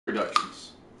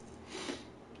Productions.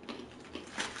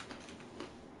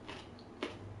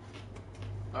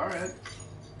 Alright.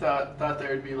 Thought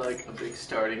there'd be like a big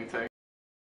starting thing.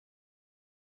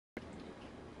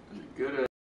 Good at...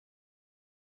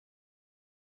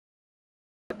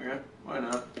 Okay, why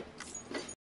not?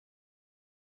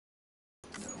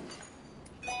 No.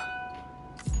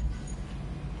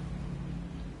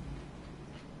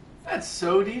 That's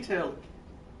so detailed.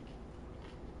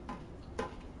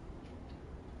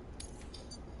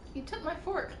 You took my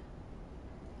fork.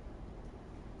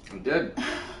 I did.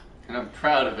 And I'm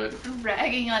proud of it.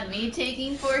 Bragging on me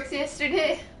taking forks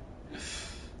yesterday.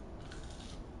 Is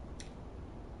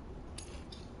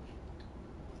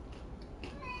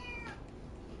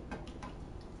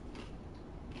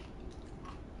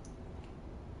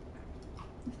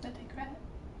that a crab?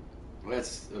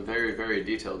 That's a very, very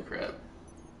detailed crab.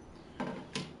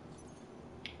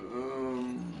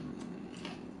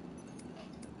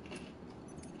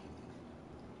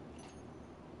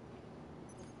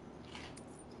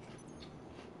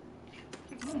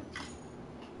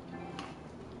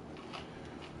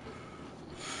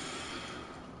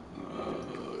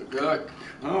 God,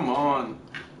 come on.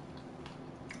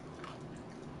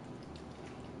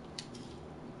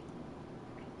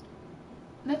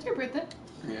 That's your birthday.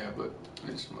 Yeah, but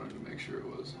I just wanted to make sure it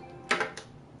was.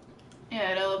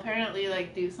 Yeah, it'll apparently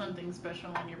like do something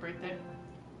special on your birthday.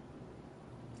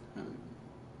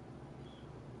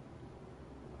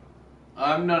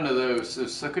 I'm none of those, so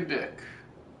suck a dick.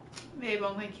 Babe,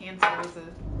 only Cancer is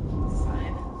a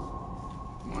sign.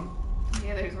 What?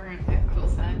 The others weren't actual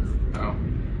signs. Oh.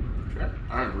 Sure.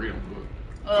 I didn't read them.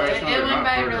 Well, it went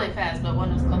by really fast, but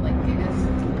one was called like Gigas.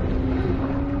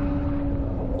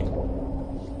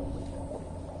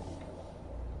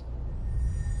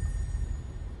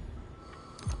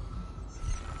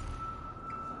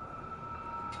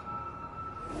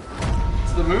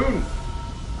 It's the moon.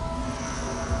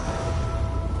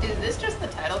 Is this just the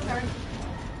title card?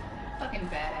 Fucking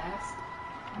badass.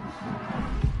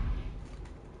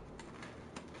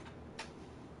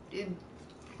 Dude,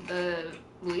 the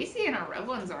Louisiana Rub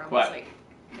ones are almost like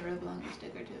the rub along your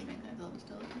stick or two of mankind's almost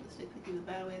still to the stick that keep the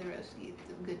bad away, the rest keep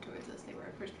them good towards us. They were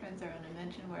our first friends, our own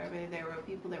invention. Wherever there were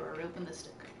people, there were rope in the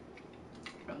stick.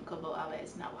 From Kobo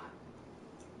Aves Nawa.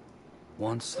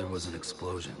 Once there was an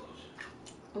explosion.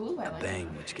 Ooh, A bang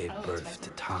which gave birth to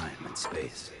time and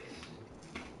space.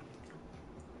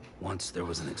 Once there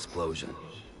was an explosion.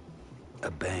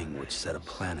 A bang which set a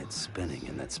planet spinning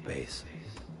in that space.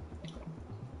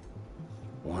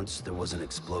 Once there was an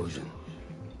explosion.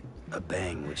 A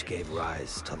bang which gave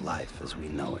rise to life as we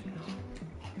know it.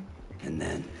 And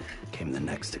then came the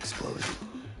next explosion.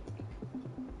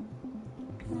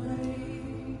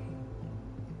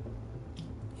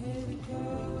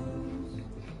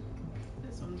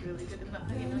 This one's really good in the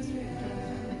honey mustard.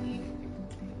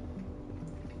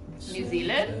 New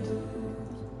Zealand?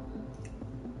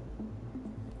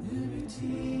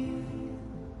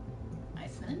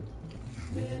 Iceland?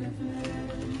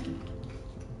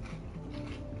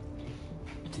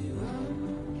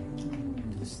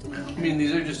 I mean,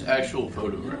 these are just actual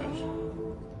photographs.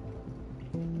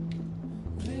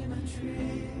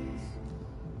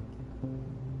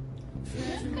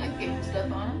 It's got game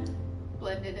stuff on it.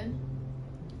 Blended in.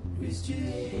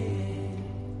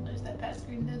 There's that pass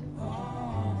screen did.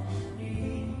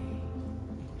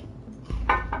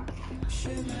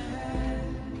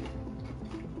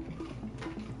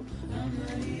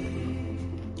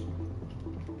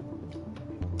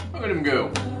 Look at him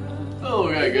go. Oh,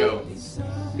 look at him go.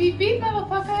 Beep beep,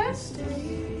 motherfuckers.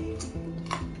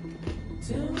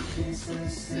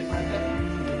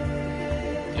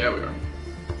 Yeah, we are.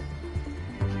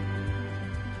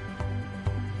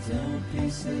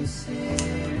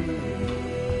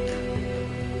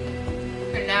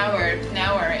 Or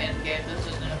now we're in game. This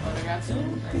isn't a photograph.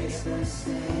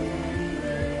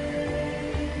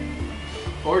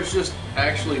 Or it's just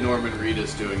actually Norman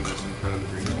Reedus doing this in front of the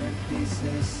green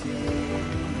screen.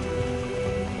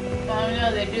 I don't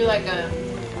know, they do like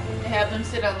they have them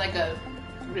sit on like a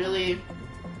really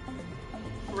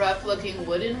rough looking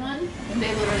wooden one. And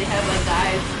they literally have like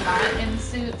guys not in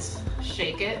suits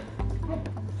shake it.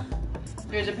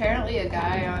 There's apparently a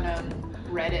guy on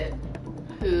Reddit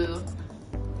who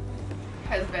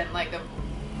has been like a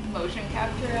motion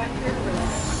capture actor for like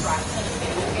Rockstar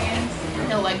video games.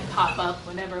 He'll like pop up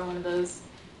whenever one of those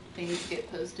things get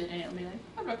posted and it'll be like,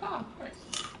 oh my god,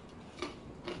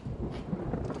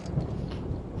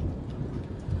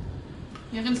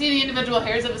 you can see the individual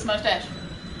hairs of his mustache.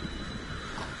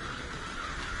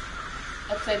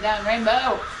 Upside down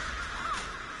rainbow.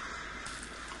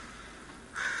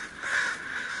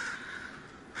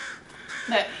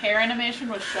 That hair animation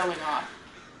was showing off.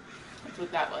 That's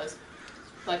what that was.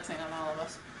 Flexing on all of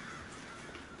us.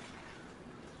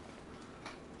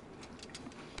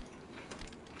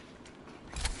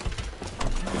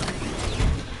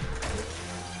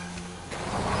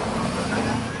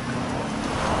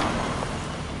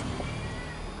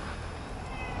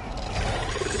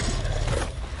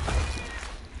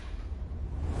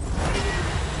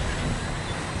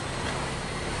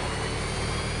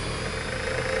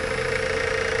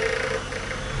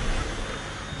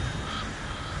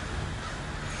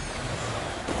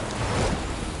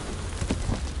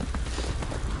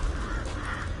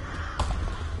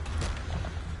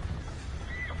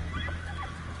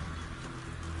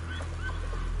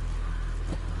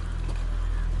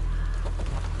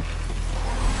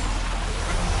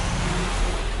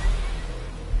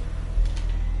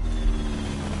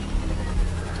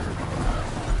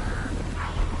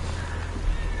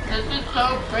 This is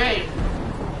so great.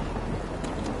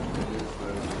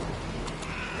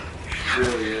 It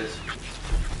really is.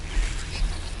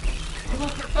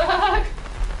 What the fuck?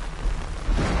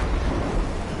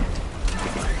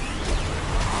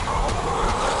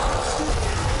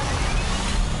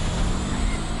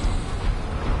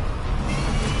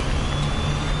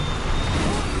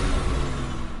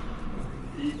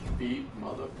 Beep, beep,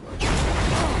 motherfucker.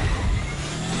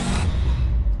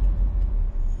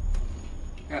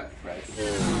 Yeah,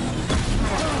 right.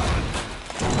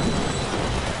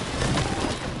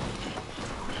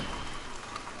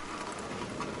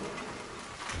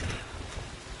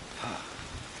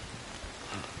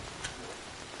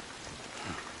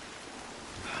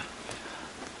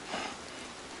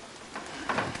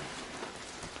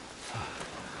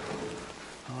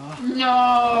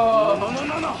 No.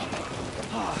 No.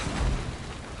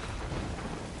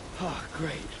 Oh,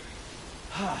 great.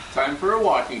 Time for a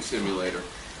walking simulator.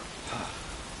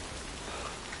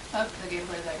 Oh, the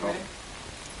gameplay's that great.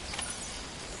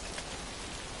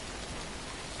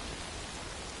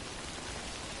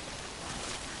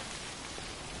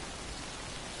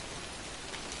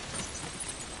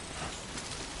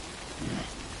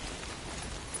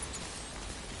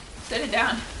 Set it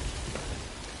down.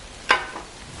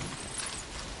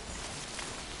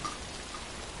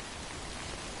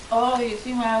 Oh, you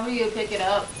see, whenever you pick it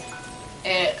up,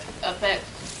 it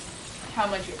affects how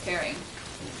much you're carrying.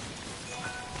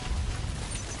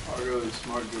 Cargo is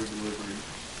smart door delivery.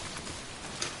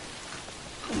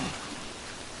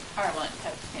 R1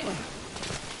 type of game.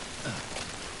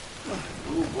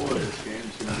 Oh boy, this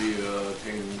game's gonna be a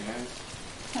pain in the ass.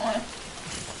 What?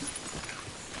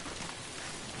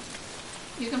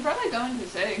 You can probably go into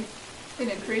settings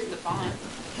and increase the font.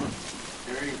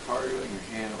 Carrying cargo in your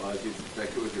hand allows you to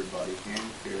protect it with your body.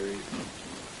 Hand carry.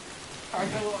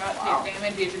 Cargo will not Wow. take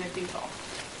damage even if you fall.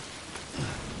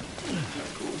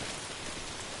 That's cool.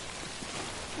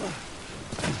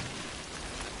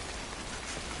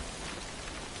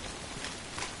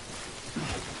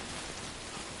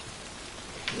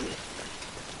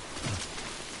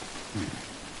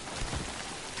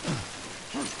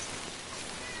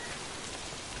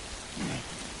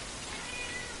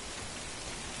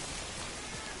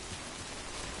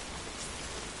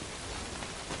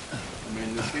 I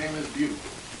mean, this game is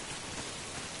beautiful.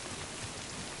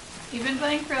 You've been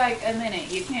playing for like a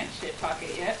minute. You can't shit talk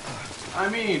it yet. I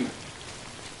mean,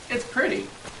 it's pretty. Way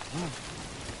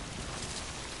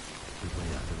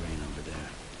out the rain over there.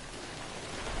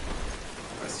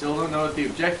 I still don't know what the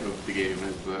objective of the game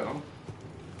is, though.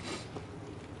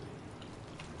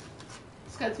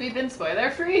 It's because we've been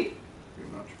spoiler free.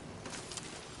 Pretty much.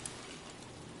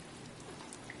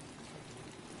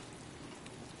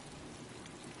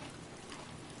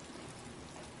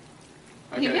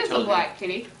 He Okay, is a told you. black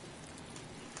kitty.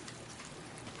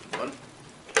 What?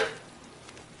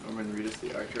 Norman Reedus,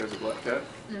 the actor, has a black cat?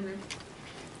 Mm-hmm.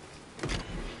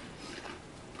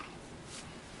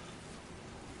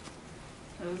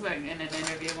 It was like in an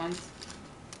interview once.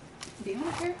 Do you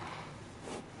want to hear?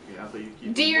 Yeah, but you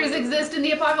keep... Deers exist in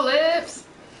the apocalypse!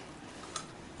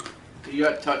 You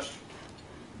got touched.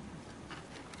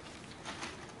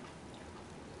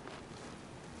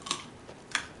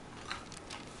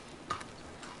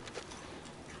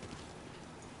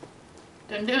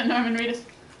 Don't do it, Norman Reedus.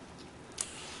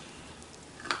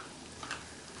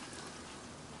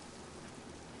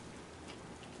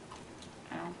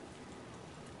 Ow.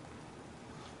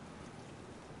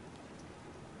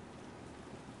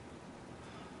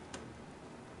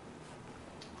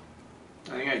 I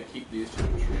think I'd keep these two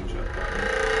in the screenshot.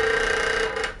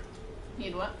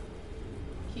 Need what?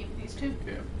 Keep these two?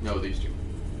 Yeah. No, these two.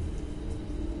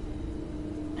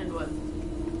 And what?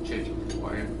 Change them to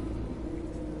lion.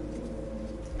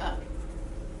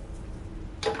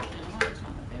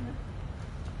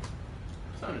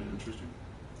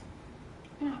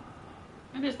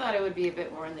 thought it would be a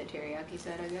bit more on the teriyaki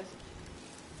side, I guess.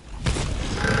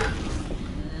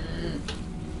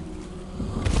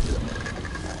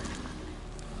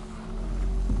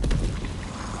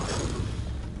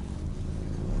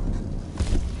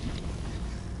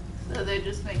 So they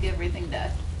just make everything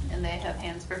die, and they have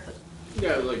hands for foot.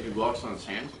 Yeah, like he walks on his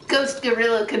hands. Ghost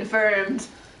gorilla confirmed.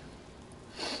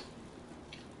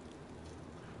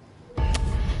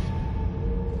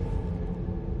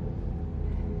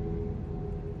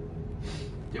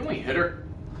 Didn't we hit her?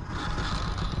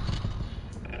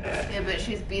 Yeah, but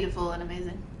she's beautiful and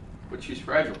amazing. But she's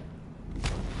fragile.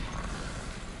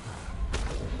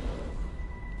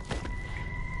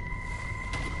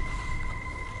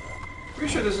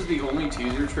 Pretty sure this is the only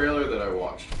teaser trailer that I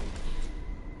watched.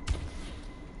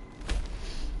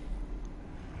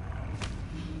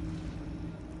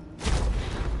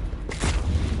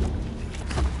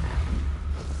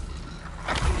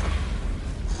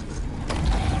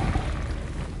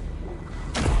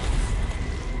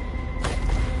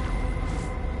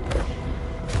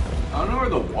 I don't know where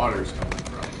the water's coming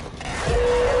from.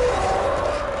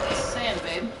 It's sand,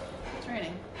 babe. It's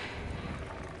raining.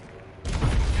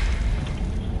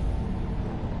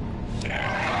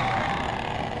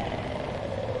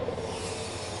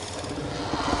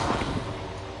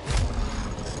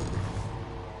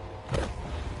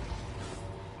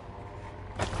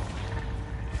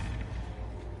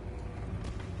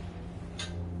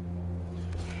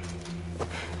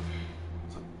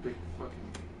 It's a big fucking...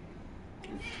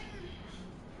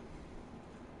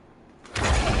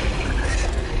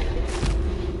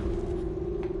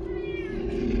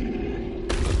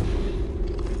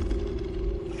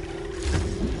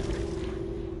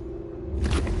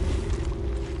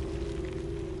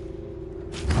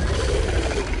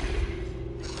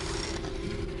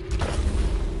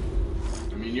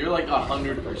 I mean, you're like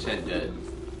 100% dead.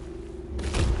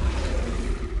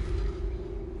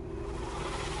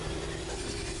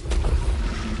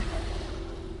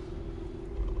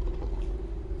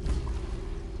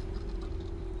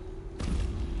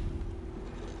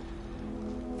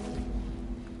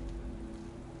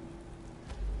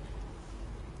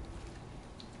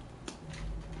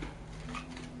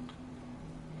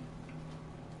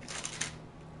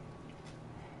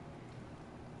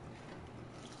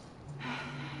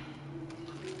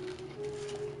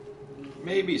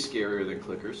 Maybe scarier than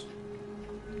clickers.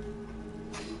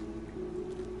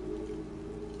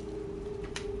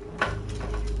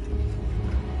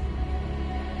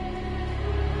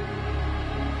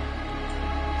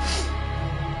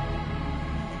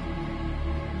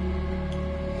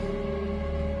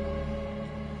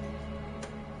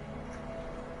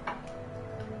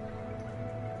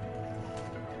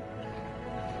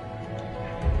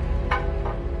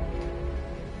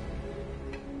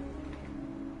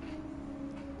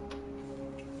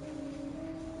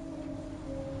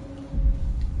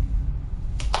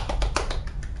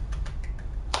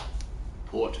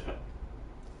 Porter.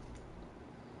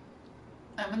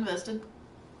 I'm invested.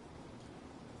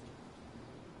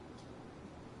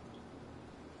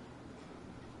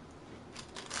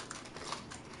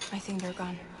 I think they're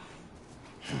gone.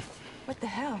 What the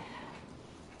hell?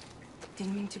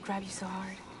 Didn't mean to grab you so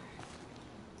hard.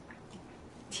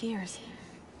 Tears.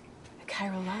 A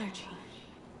chiral allergy.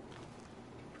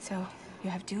 So, you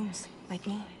have dooms, like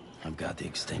me. I've got the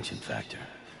extinction factor,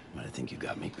 but I think you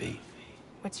got me beat.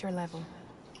 What's your level?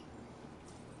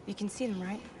 You can see them,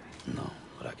 right? No,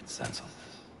 but I can sense them.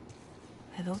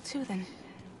 Level 2, then.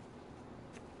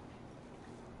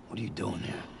 What are you doing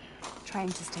here? Trying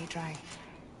to stay dry.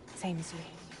 Same as you.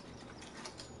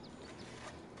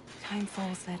 Time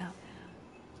falls that up.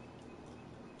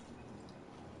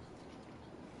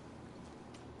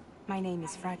 My name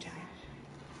is Fragile.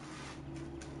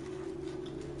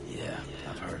 Yeah,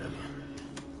 I've heard of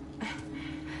you.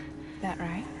 That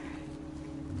right?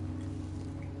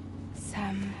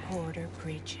 Sam Porter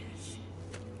Bridges.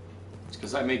 It's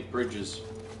because I make bridges.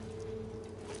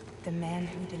 The man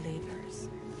who delivers.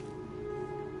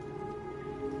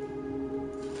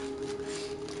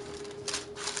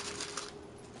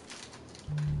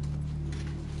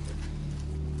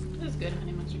 This is good,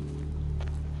 honey mustard.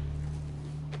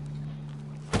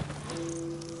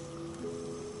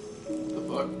 The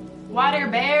fuck? Water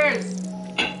bears!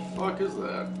 The fuck is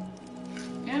that?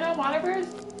 You know water bears?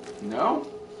 No?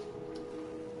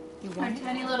 You They're want it?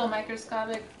 tiny little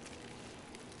microscopic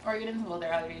organisms. Well,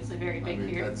 they're obviously very I big mean,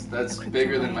 here. that's A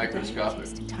bigger than kryptonite microscopic.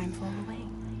 just to time fall away.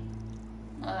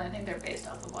 I think they're based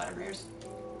off of water bears.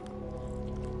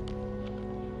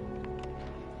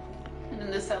 And in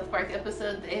the South Park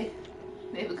episode, they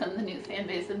become the new fan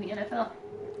base in the NFL.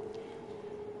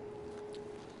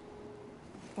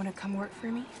 Wanna come work for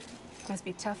me? Must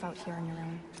be tough out here on your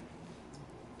own.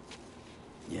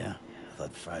 Yeah, I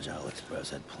thought Fragile Express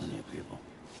had plenty of people.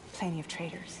 Plenty of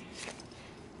traitors.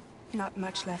 Not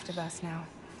much left of us now,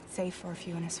 save for a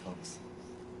few honest folks.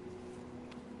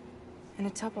 And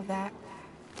on top of that,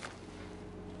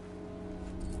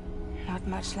 not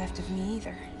much left of me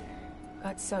either.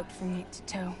 Got soaked from neck to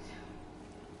toe.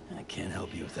 I can't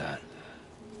help you with that.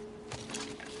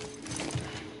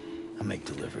 I make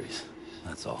deliveries,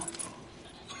 that's all.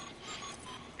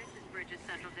 This is Bridges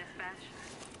Central Dispatch.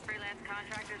 Freelance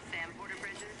contractor Sam Porter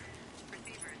Bridges.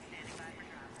 Receivers standing by for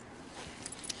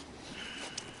drop.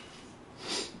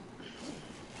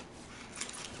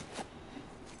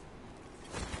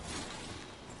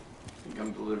 Think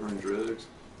I'm delivering drugs.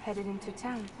 Headed into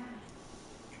town.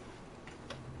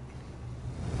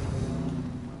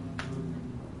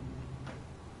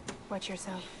 Watch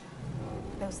yourself.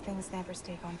 Those things never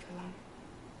stay gone for long.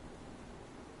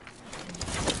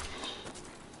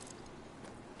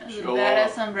 This is a Show badass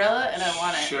off. umbrella, and I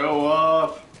want it. Show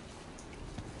off.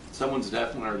 Someone's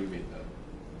definitely already made that.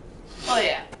 Oh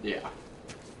yeah. Yeah.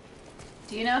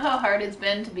 Do you know how hard it's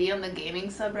been to be on the gaming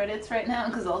subreddits right now?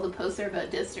 Because all the posts are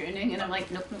about Death Stranding, and I'm like,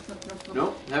 nope, nope, nope, nope, nope.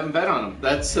 Nope, haven't bet on them.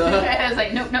 That's I was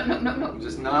like, nope, nope, nope, nope, nope.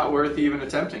 just not worth even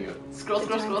attempting it. Scroll, The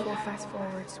scroll, time scroll. will fast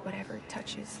forwards whatever it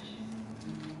touches.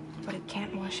 But it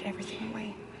can't wash everything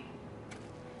away.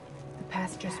 The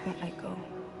past just won't let go.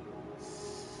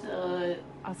 So it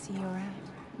I'll see you around.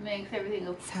 makes everything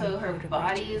go. Sound So her motivated.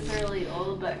 body is really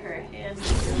old, but her head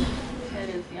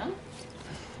is young.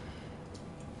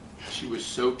 She was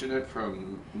soaked in it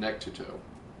from neck to toe.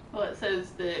 Well, it says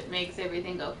that it makes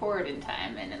everything go forward in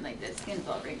time, and then like the skin's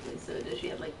all wrinkly. So does she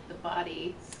have like the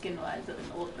body skin-wise of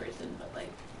an old person, but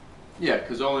like Yeah,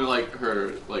 because only like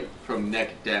her, like from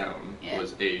neck down, Yeah.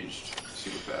 was aged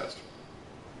super fast.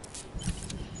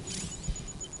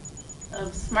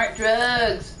 of smart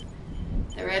drugs?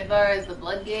 The red bar is the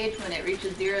blood gauge. When it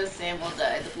reaches 0, Sam will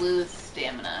die. The blue is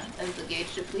stamina. As the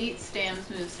gauge depletes, Sam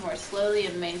moves more slowly,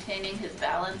 and maintaining his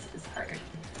balance is harder.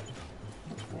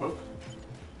 What?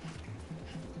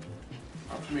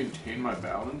 I have to maintain my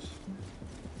balance?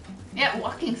 Yeah,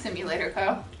 walking simulator,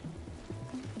 Kyle.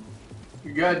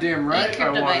 You're goddamn right. Eat I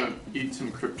Crypto want Bite. to eat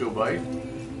some Crypto Bite.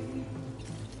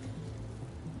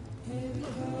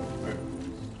 Wait,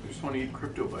 I just want to eat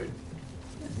Crypto Bite.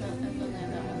 That's not something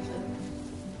that one said.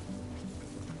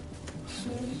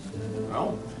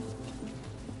 Well.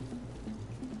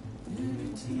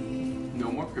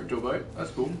 No more Crypto Bite.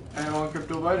 That's cool. I don't want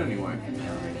Crypto Bite anyway. I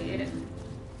already ate it.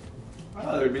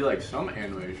 Well, there'd be like some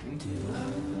animation.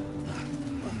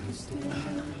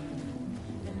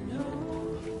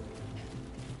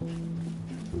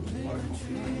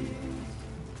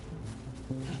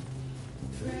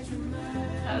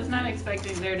 I was not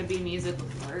expecting there to be music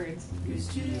with words.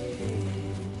 Okay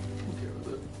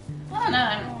with it. Oh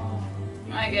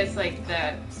no, I guess like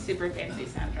that super fancy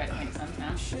soundtrack makes sense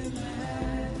now.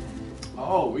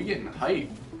 Oh, we getting hype.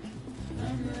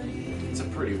 It's a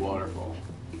pretty waterfall.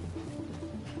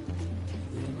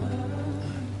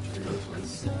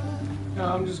 No,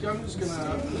 I'm just gonna continue.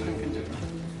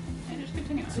 I just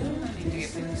continue on. I don't need to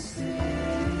get pictures.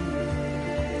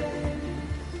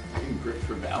 Getting grip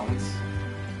for balance.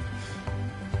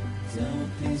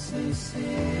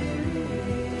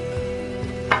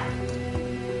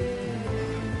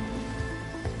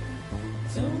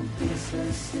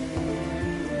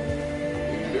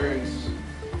 Endurance.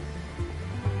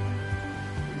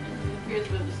 Here's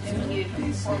where the stamina gauge from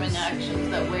performing actions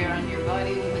that wear on your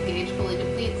body. When the gauge fully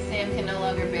depletes, Sam can no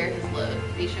longer bear his load.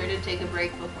 Be sure to take a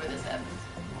break before this happens.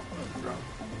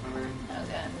 I mean,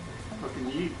 Okay.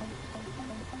 fucking yeet.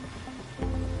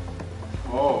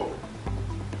 Oh.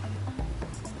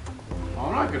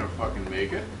 I'm not gonna fucking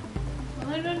make it. Well,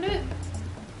 then don't do it.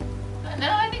 No,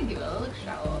 I think you will. It looks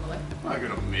shallow all the way. I'm not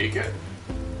gonna make it.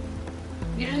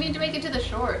 You just need to make it to the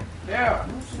shore. Yeah.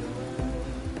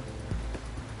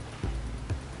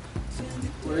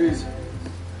 Please.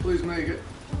 Please make it.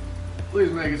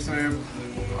 Please make it, Sam.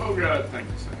 Oh god, thank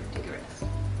you, Sam. Take a rest.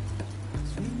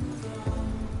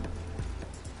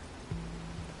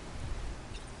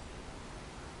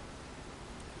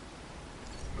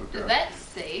 Okay. Does that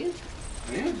save?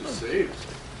 I think it just saved.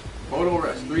 Photo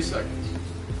rest, 3 seconds.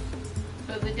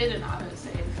 So they did an auto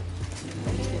save.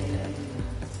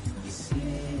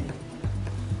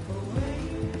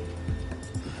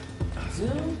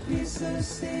 Don't be so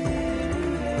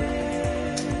serious.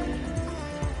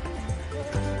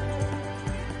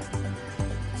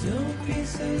 Don't be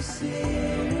so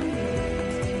serious.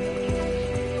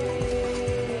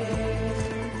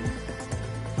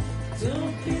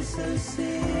 Don't be so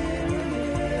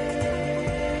serious.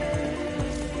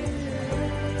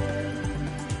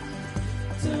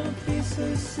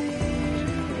 so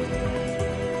serious.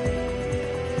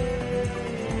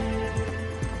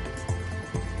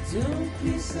 Don't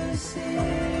be so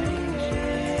serious.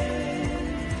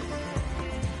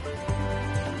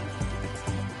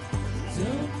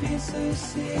 Don't be so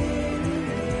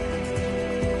serious.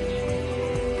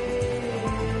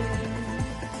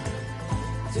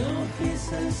 Don't be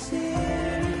so serious.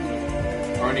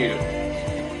 I need it.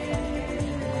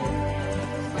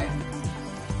 Where?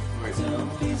 Wait.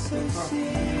 Don't be so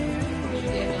serious. You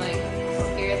have to like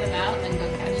scare them out and then go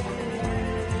catch them.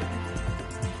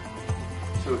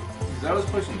 So, because I was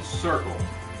pushing circle.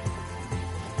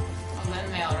 Oh,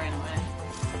 then they all ran away.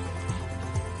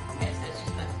 Okay, so it's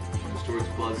just that. It's towards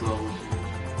blood levels.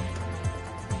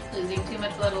 Losing too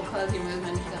much blood will cause your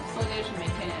movement to become sluggish and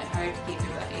maintain it hard to keep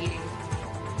without aiding.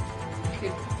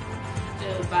 Could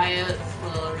buyouts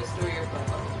will restore your blood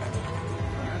levels rapidly.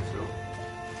 Alright, so.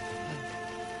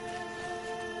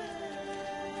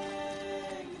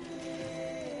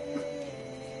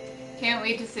 Can't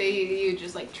wait to see you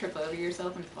just like trip over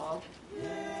yourself and fall.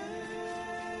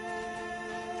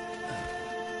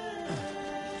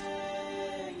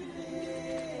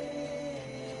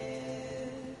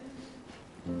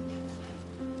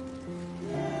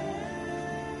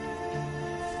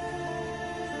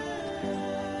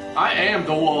 I am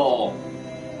the wall.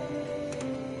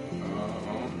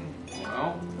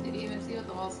 Well, Did you even see what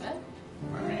the wall said?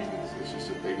 I mean, it's just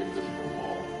a big invisible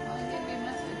wall. Well, it gave me a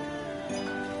message.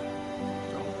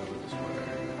 Don't go this way.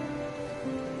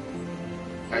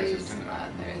 Use, Access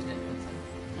denied. there is difference.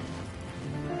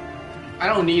 I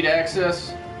don't need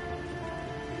access.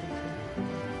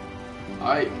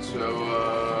 Alright, so,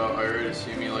 are you ready to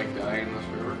see me, like, die in this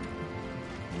river?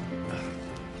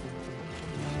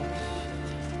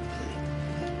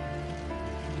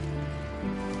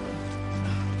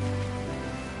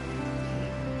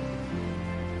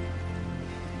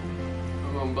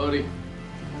 Come on, buddy.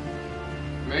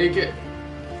 Make it.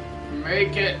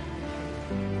 Make it.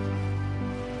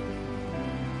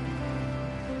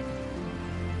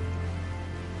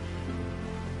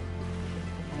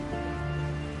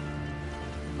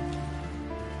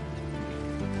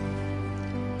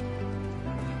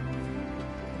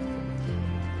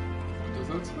 Does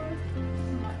that say?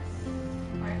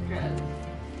 Smart drugs.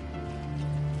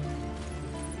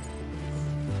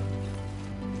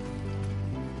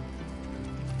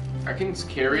 I can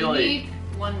carry, We like... need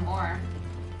one more.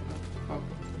 Oh,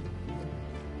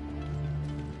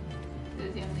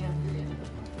 Because you only have 3 of them.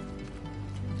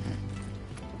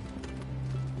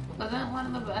 Wasn't one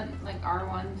of the buttons like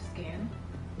R1 scan?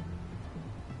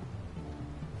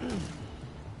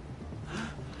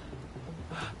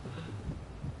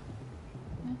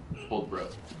 hold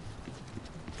breath.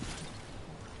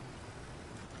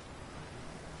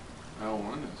 I don't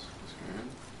want this. It's good.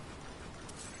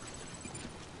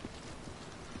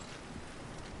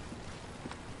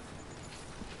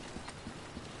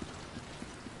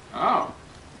 Oh.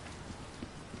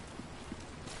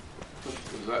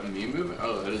 Was that me moving?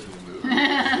 Oh, that is me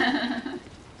moving.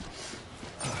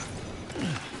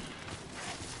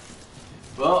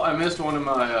 Well, I missed one of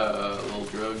my little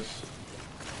drugs.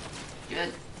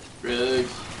 Good. Drugs.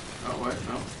 Oh, wait,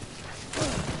 no.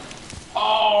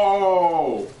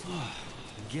 Oh!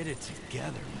 Get it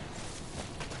together.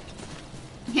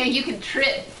 Yeah, you can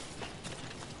trip.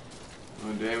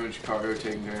 When damaged cargo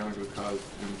taking damage will cause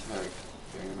impact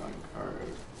ban on cargo.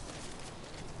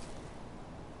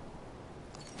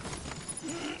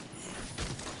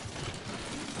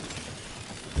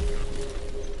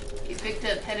 You picked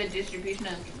up head of distribution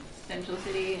of Central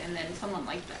City, and then someone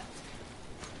liked that.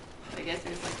 I guess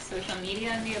there's like social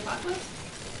media in the apocalypse.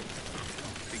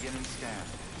 Beginning scan.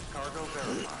 Cargo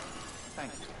verified.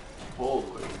 Thank you.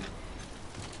 Holy.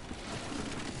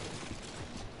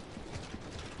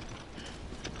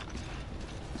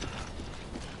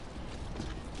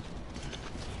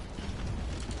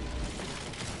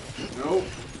 Nope.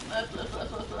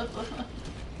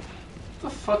 What the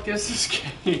fuck is this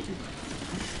game?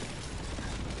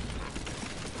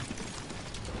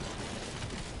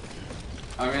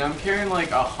 I mean, I'm carrying like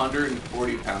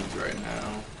 140 pounds right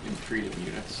now in freedom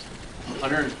units.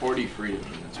 140 freedom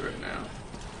units right now.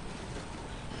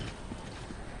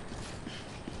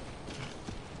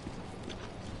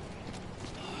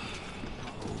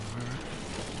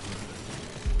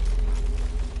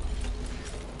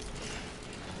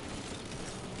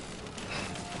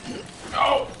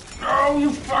 No! No,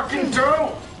 you fucking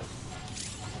don't!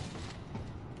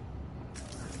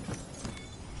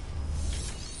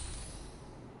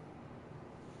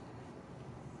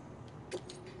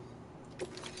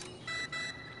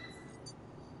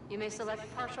 You may select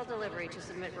partial delivery to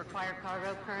submit required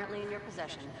cargo currently in your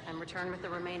possession and return with the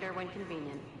remainder when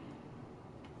convenient.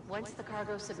 Once the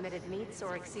cargo submitted meets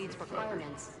or exceeds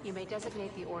requirements, you may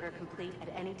designate the order complete at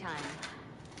any time.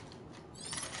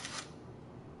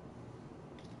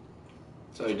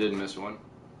 So I did miss one.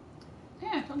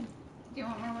 Yeah, cool. Do you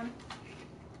want more one?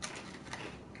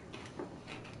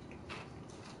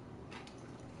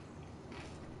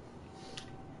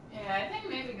 Yeah, I think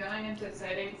maybe going into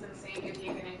settings and seeing if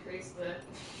you can increase the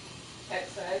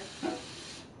text size.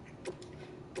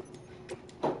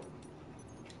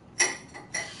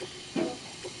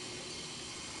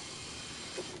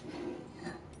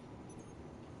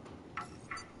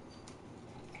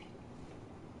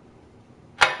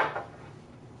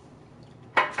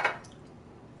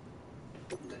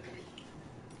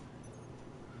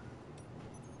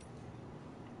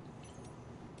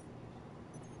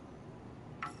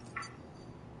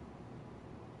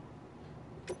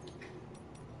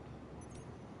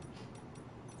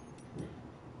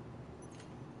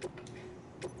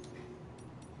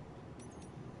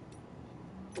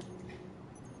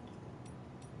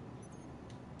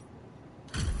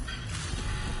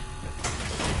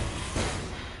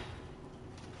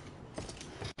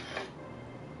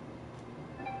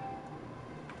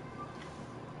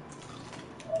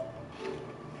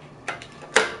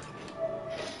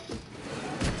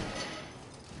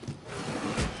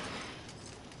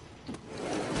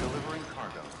 Delivering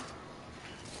cargo.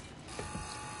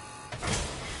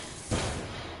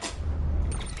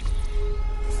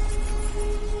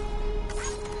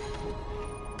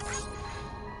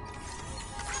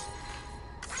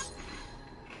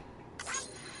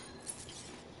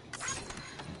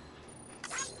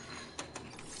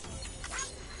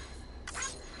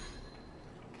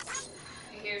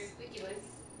 I hear squeaky voice.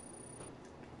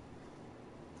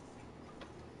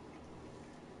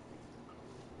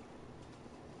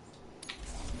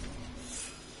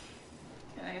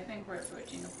 Okay, I think we're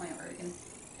switching a point where we can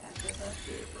catch this up.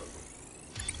 Yeah, probably.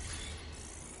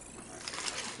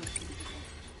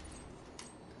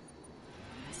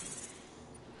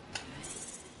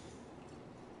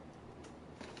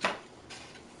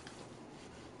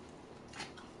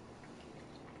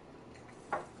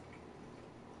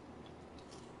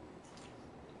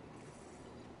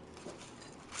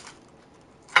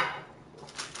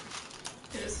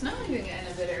 It was snowing again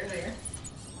a bit earlier.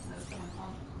 I was going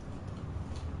home.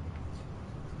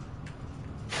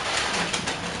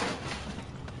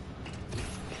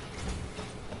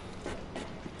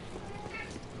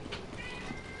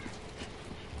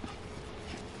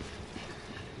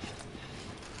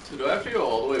 So do I have to go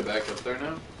all the way back up there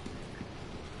now?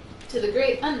 To the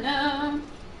great unknown.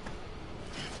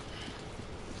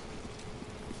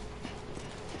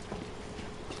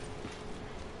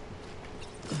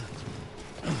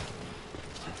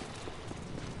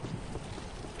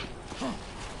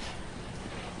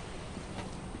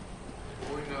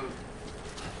 We know.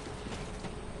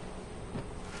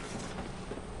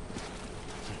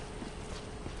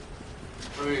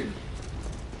 I mean,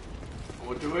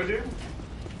 what do I do?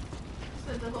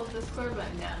 So to hold the score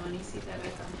button down when you see that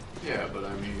icon. Yeah, but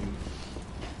I mean,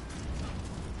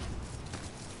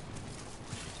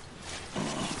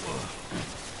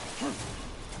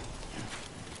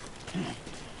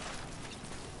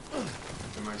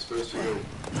 am I supposed to go,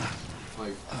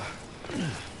 like,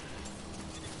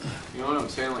 you know what I'm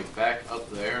saying, like back up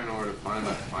there in order to find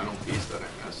that final piece that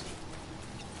I missed?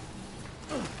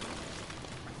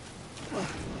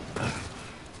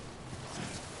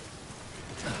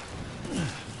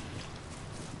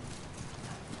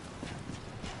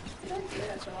 You don't do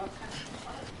that to all kinds of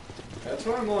art. That's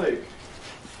why I'm like,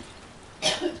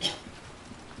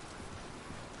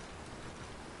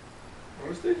 I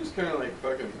wish they just kind of like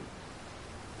fucking.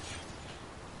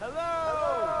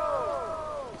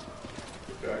 Hello!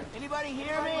 Okay. Anybody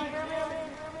hear me?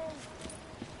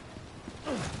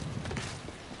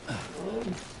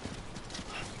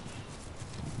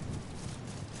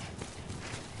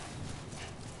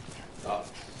 Stop.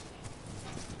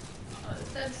 Oh, it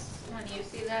says when you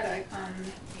see that icon,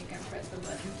 you can press the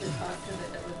button to talk to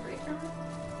the delivery terminal.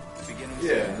 Beginning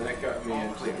Yeah, scan. and that got me All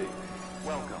into clear. the.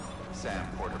 Welcome, Sam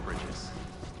Porter Bridges.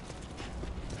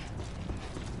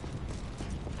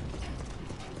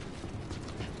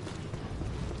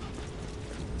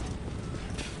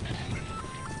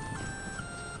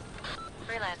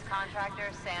 Freelance contractor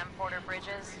Sam Porter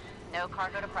Bridges. No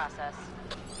cargo to process.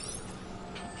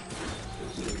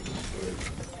 We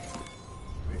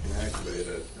can activate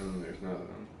it, and then there's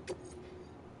nothing.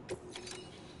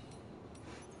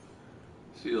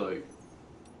 See, like,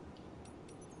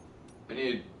 I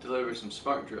need deliver some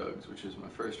smart drugs, which is my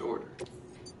first order.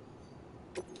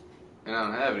 And I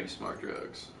don't have any smart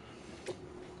drugs.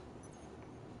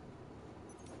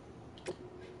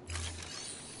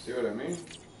 See what I mean?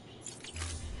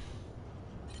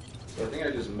 So I think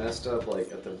I just messed up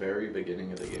like at the very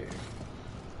beginning of the game.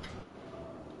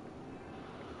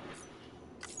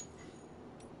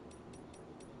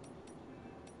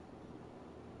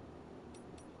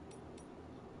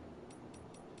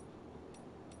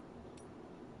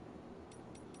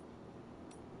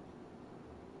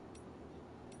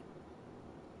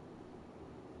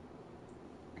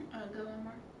 I'll go one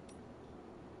more.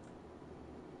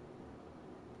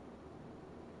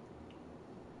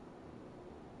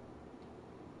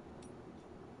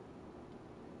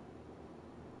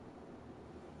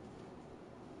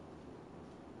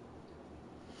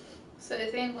 So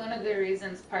I think one of the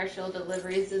reasons partial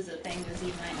deliveries is a thing is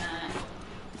you might not.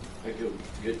 Like you'll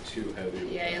get too heavy.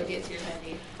 Yeah, you'll get too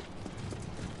heavy.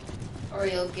 Or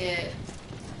you'll get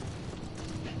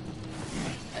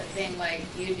a thing like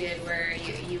you did where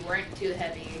you weren't too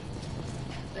heavy,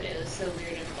 but it was so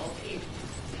weird and bulky.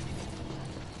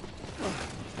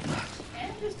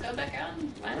 And just go back out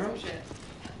and find some shit.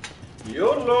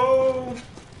 YOLO!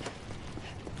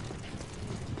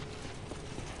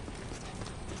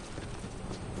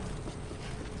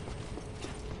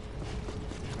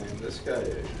 Man, this guy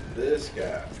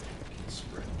can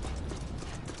sprint.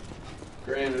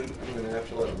 Granted, I'm gonna have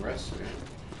to let him rest soon,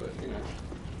 but you know.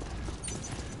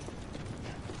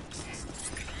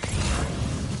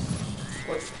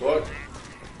 What the fuck?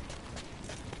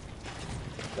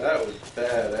 That was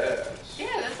badass.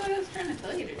 Yeah, that's what I was trying to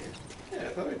tell you to do. Yeah, I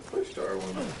thought I pushed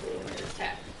R1 before. Just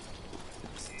tap.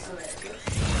 Oh, there it goes.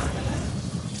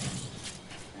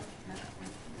 No.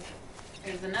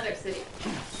 There's another city.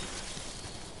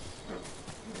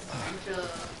 Until...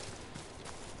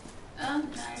 Oh, no.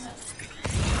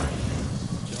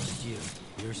 Just you.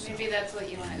 Yourself. Maybe that's what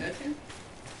you want to go to?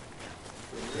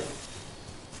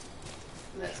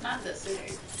 That's not the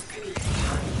city.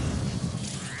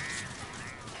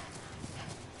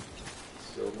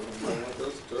 Still don't know what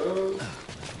this does.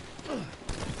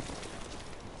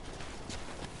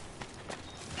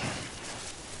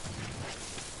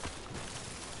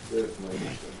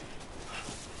 Detonation.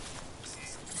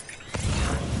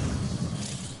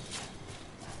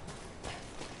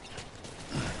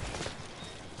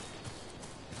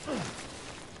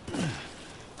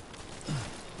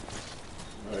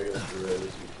 I guess the red is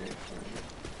you can't find it.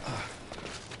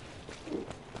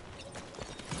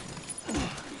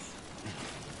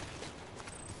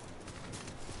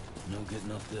 No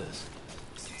getting up this.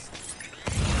 Is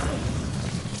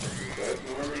that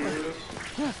Norman Lewis?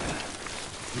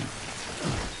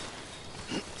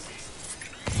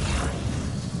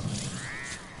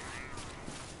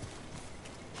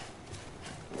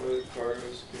 What is cargo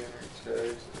scanner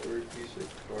tags every piece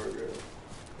of cargo?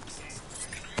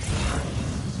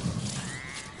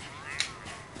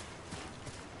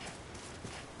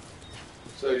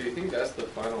 So do you think that's the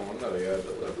final one that I gotta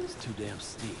deliver? It's too damn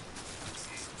steep.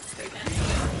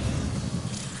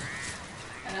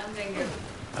 I don't think it...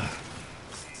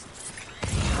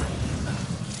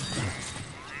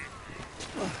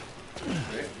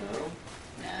 Hey, no.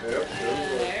 No. Yep,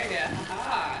 There you go.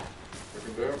 Ha!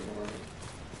 Freaking dope, man.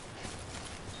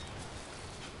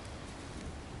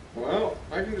 Well,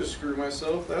 I can just screw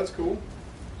myself. That's cool.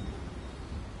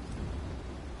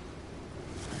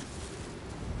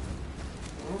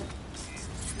 Well,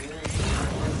 yeah,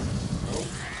 oh,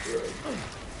 good.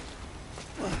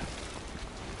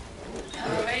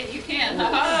 Oh, wait, you can. Oh,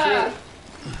 Ha! shit.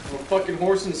 I'm a fucking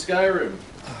horse in Skyrim.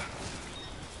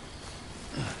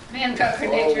 Man, conquer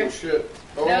Oh nature. shit.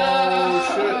 Oh No!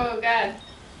 shit. Oh, God.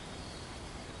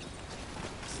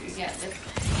 You got this.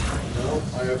 No,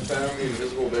 I have found the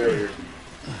invisible barrier.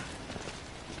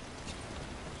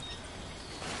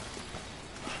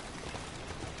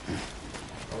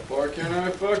 How far can I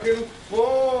fucking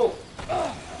fall?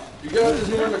 You got this,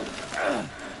 Norman.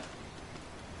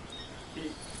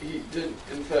 He did,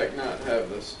 in fact, not have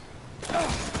this.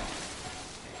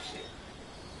 Shit.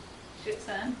 Shit,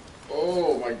 son.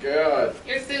 Oh my god.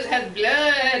 Your suit has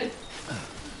blood.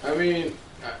 I mean,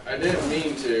 I didn't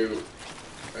mean to.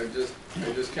 I just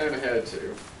kind of had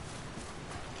to.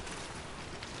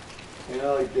 You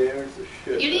know, like damage the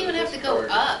shit. You didn't out even of have this to go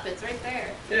cargo. up. It's right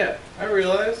there. Yeah, I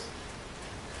realized.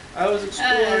 I was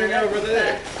exploring That's over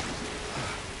there.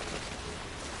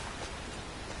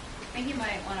 I think you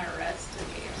might want to rest to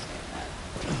get your stuff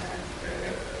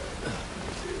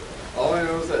up. All I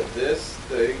know is that this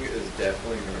thing is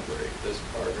definitely going to break. This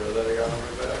cargo that I got on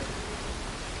my back.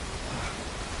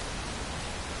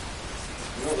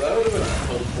 Well, that would have been a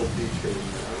helpful feature, you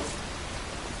know?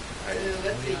 Ooh,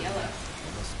 what's the yellow?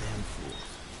 Those damn fools.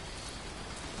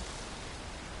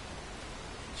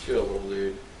 Chill, little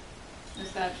dude.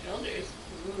 Massage shoulders.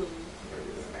 Ooh.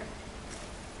 Maybe that.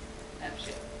 Oh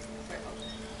shit. Circle.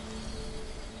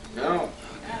 No.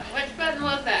 Which button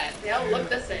was that? They all look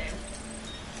the same.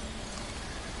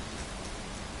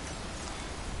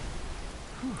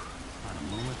 Not a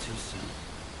moment too soon.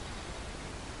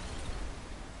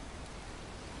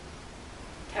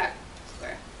 Tack.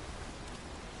 Square.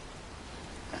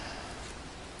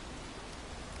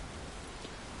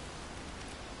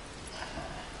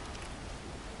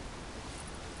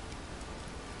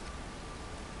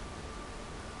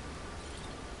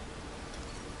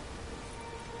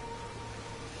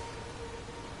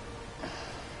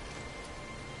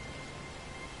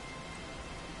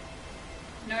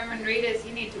 Norman Reedus,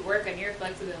 you need to work on your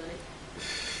flexibility.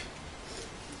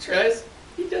 Tries.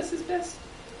 He does his best.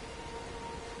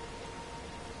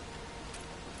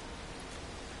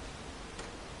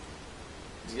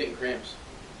 He's getting cramps.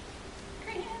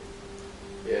 Great.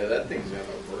 Yeah, that thing's gonna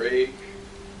break.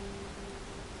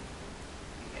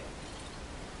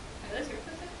 Are those your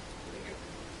footsteps?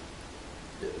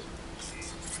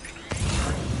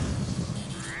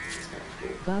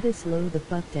 Gotta slow the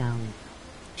fuck down.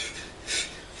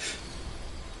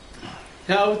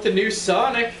 Now with the new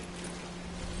Sonic.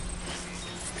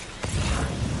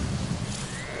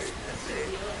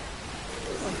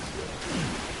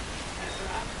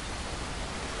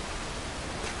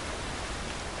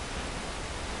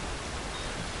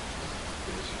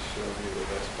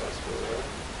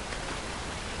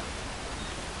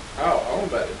 Oh, I'm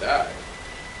about to die.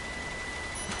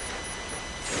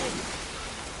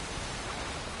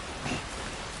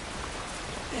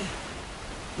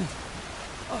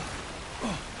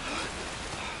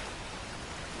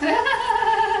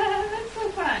 That's so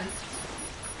fun.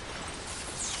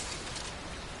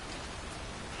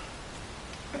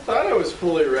 I thought I was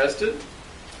fully rested.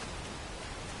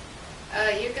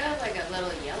 You got like a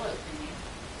little yellow thingy.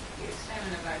 Your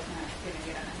stamina bar's not gonna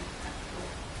get on it. That's cool.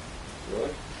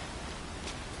 Really?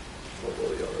 What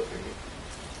little yellow thingy?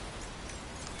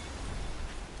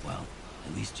 Well,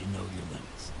 at least you know your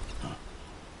limits, huh?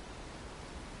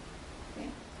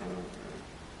 Yeah.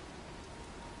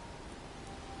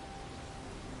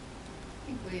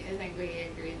 I think we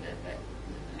agreed that that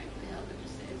doesn't actually help, it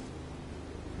just saves.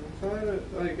 I thought it,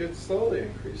 like, it slowly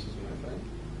increases my thing.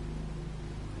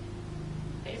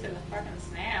 Face of the fucking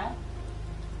snail.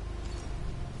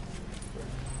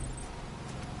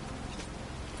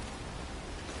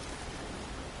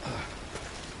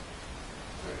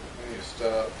 Alright, I need to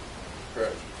stop.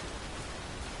 Crouch.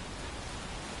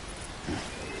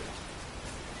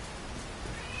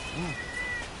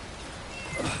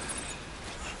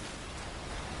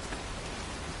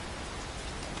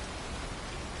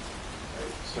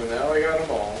 So now I got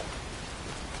them all.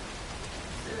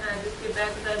 And then I just get back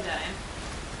without dying.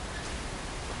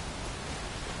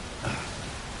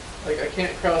 Like, I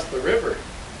can't cross the river.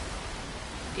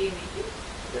 Do you need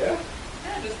to? Yeah?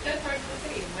 Yeah, just go towards the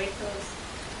city and wait till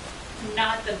it's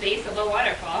not the base of the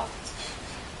waterfall.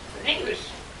 I think it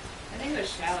was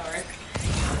shallower.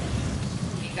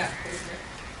 You got closer.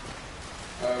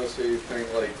 Oh, so you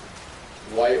think, like,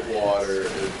 white water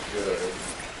is good.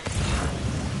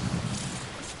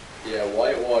 Yeah,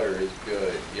 white water is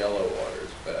good. Yellow water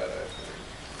is bad, I think.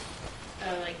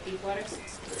 Oh, like deep water?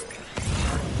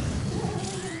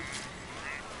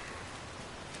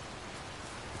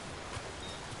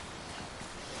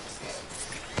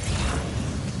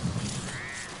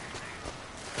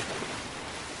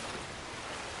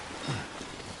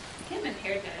 Kim and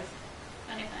hair guys.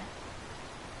 Funny fun.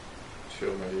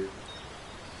 Chill, my dude.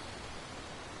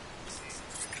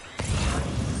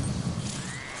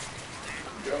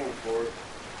 Going for it.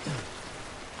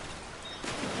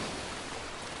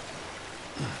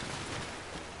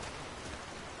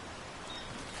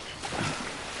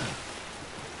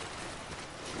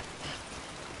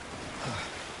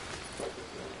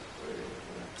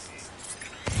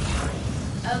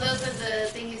 Oh, those are the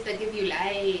thingies that give you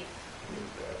life. Need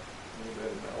that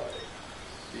in my life.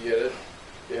 You get it?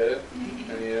 Get it?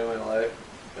 And you know my life?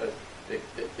 It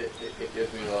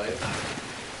gives me life.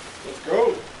 Let's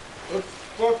go! Let's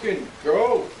fucking go!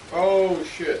 Oh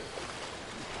shit.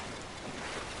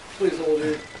 Please, little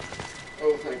dude.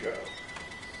 Oh, thank God.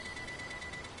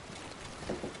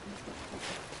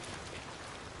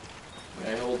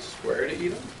 Can I hold square to eat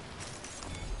them?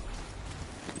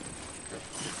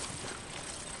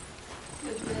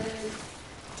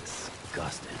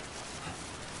 Disgusting.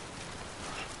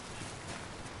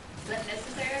 But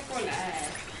necessary for life.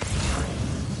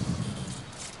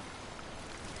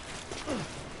 Yeah,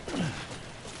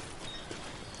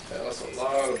 that's a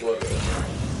lot of blood.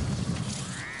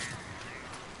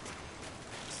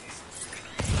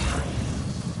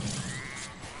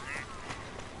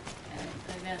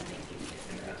 I don't think you can get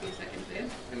there in 2 seconds, dude.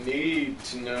 I need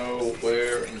to know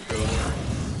where I'm going.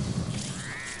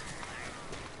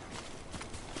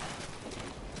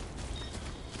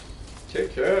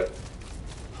 Take care.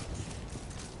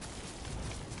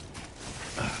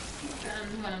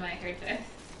 One of my hair ties.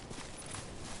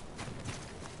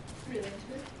 Really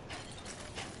into it.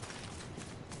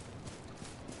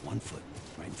 1 foot,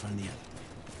 right in front of the other.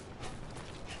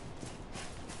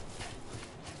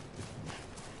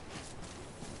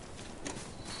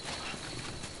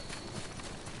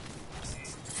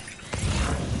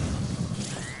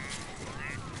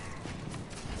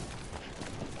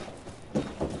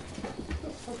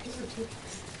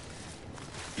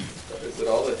 Is it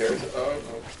all the hair? Oh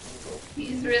no.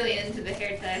 He's really into the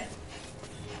hair tie.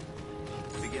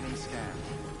 Beginning scan.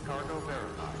 Cargo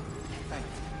verified. Thank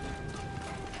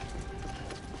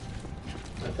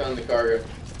you. I found the cargo.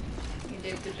 You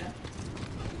did, good job.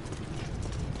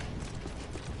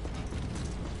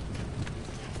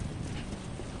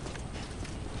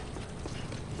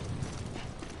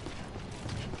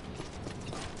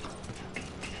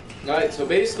 Alright, so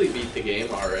basically beat the game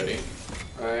already.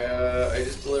 I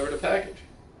just delivered a package.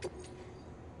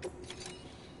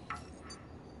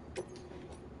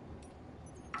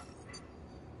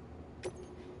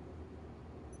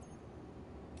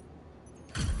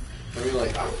 I mean,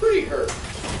 like, I'm pretty hurt.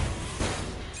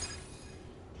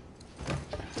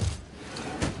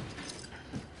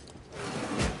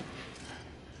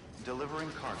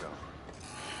 Delivering cargo.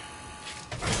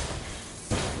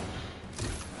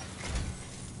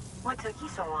 What took you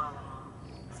so long?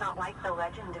 It's not like the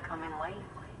legend to come in late.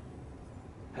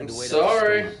 Had to I'm wait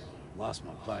sorry. up the storm. Lost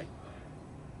my bike.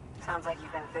 Sounds like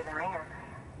you've been through the ringer.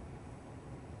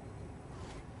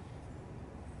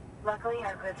 Luckily,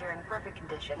 our goods are in perfect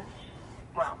condition.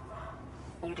 Well,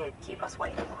 you did keep us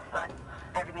waiting, but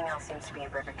everything else seems to be in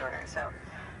perfect order, so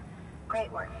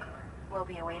great work. We'll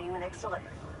be awaiting the next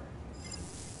delivery.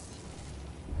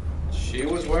 She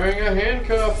was wearing a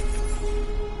handcuff.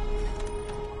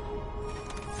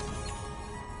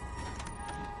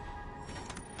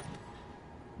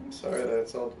 I'm sorry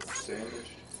that's all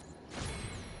damaged.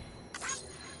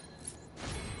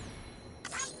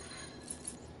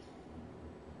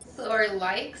 So are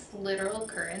likes literal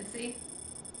currency?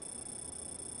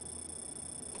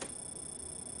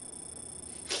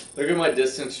 Look at my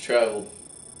distance traveled.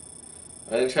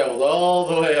 I then traveled all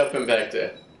the way up and back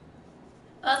down.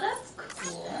 Oh, that's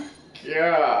cool.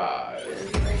 God.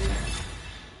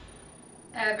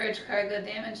 Average cargo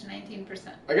damage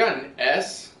 19%. I got an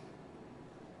S.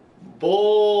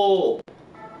 Bull.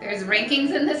 There's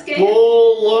rankings in this game?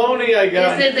 Bulloney, I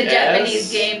got This is a an Japanese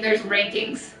S. game, there's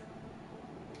rankings.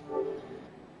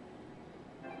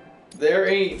 There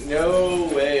ain't no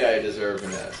way I deserve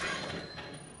an S.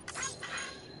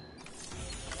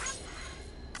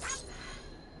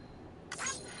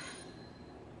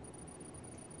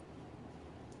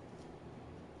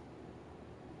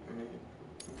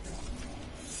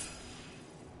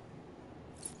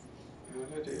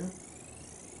 What did I do?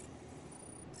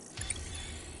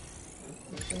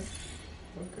 Okay.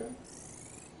 Okay.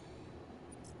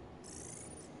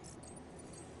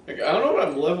 Like, I don't know what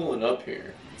I'm leveling up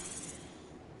here.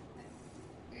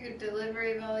 Your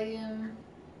delivery volume.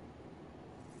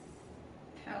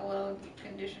 How well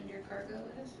conditioned your cargo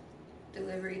is.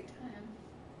 Delivery time.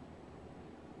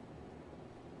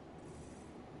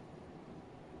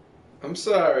 I'm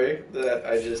sorry that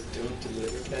I just don't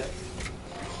deliver that.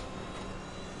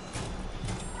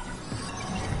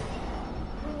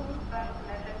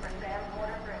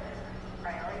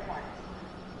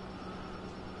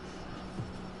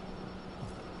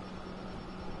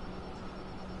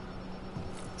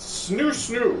 Snoo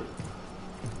snoo.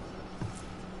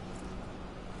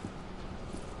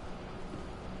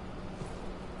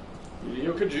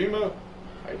 Hideo Kojima.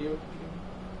 Hideo Kojima.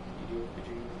 Hideo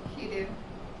Kojima. You do.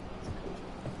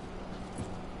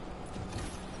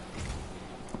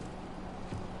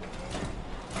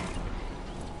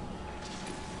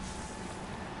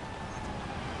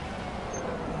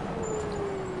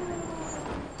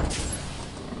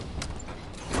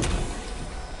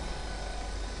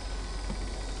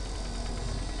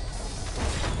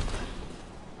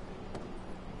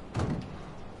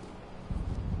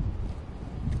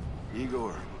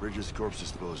 Igor, Bridges Corpse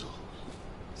Disposal.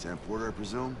 Sam Porter, I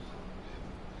presume?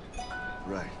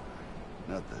 Right.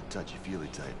 Not the touchy-feely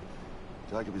type.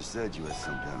 Document said you had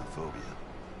some kind of phobia.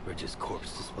 Bridges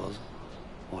corpse disposal?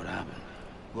 What happened?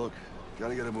 Look,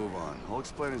 gotta get a move on. I'll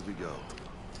explain as we go.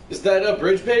 Is that a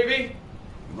bridge, baby?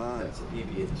 Come on. That's a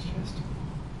BB in his chest.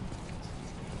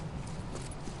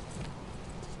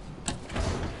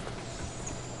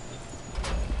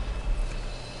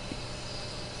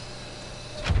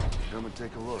 Come and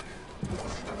take a look.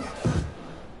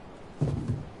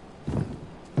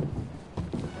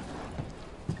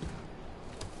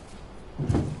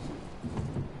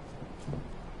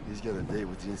 He's got a date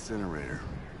with the incinerator.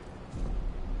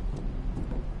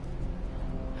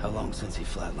 How long since he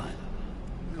flatlined?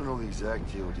 We don't know the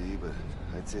exact TOD, but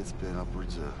I'd say it's been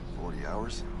upwards of 40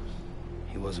 hours.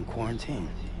 He wasn't quarantined.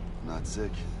 Not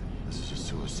sick. This is just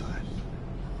suicide.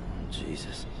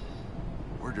 Jesus.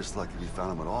 We're just lucky we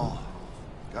found him at all.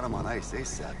 Got him on ice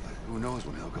ASAP, but who knows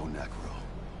when he'll go necro.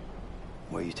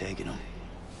 Where you taking him?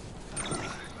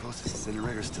 Closest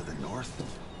incinerator's to the north.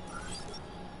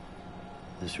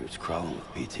 This route's crawling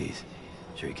with BTs.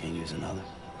 Sure you can't use another?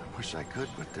 I wish I could,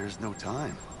 but there's no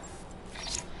time.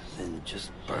 Then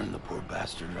just burn the poor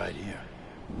bastard right here.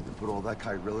 To put all that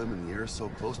chiralium in the air so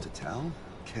close to town?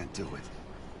 Can't do it.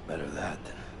 Better that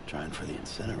than trying for the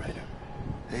incinerator.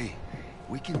 Hey,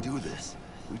 we can do this.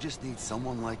 We just need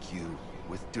someone like you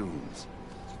with dunes.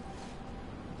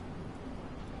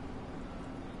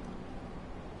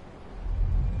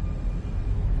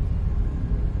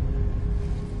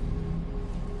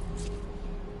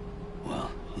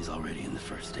 Well, he's already in the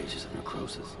first stages of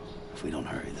necrosis. If we don't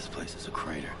hurry, this place is a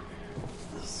crater.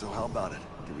 So how about it?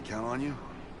 Can we count on you?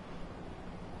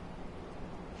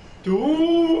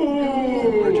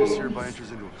 Dude! Bridges hereby enters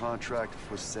into a contract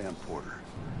with Sam Porter.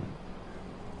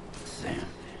 Sam.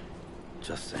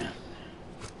 Just Sam.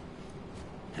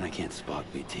 And I can't spot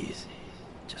BTs.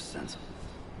 Just sense them.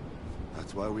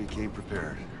 That's why we came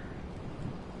prepared.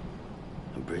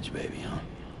 A bridge baby, huh?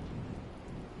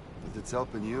 If it's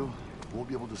helping you, we'll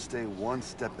be able to stay one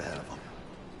step ahead of them.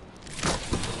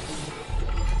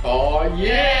 Oh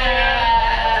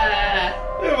yeah!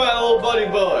 Look at my little buddy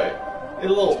boy. A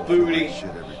little booty.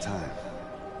 Shit every time.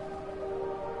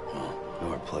 Well,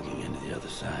 you're plugging into the other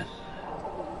side.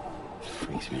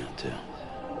 Freaks me out too.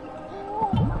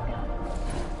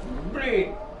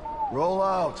 Bleh. Roll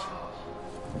out.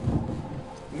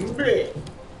 Bleh.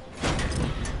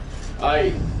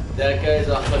 That guy's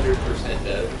 100%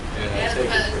 dead. And I That's take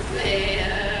what I it was for saying.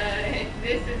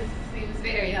 Seems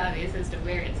very obvious as to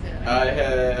where it's going. I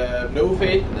have no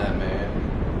faith in that man.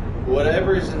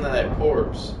 Whatever's in that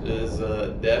corpse is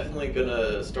definitely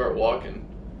gonna start walking.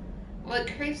 What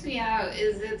creeps me out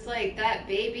is it's like that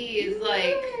baby is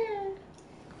like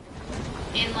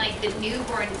in like the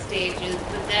newborn stages,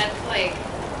 but that's like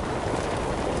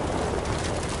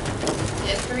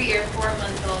a 3 or 4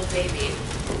 month old baby.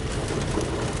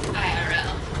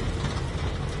 IRL.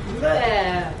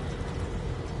 Bleh.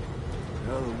 You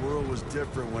know, the world was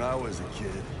different when I was a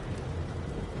kid.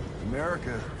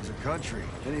 America is a country.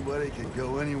 Anybody can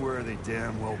go anywhere they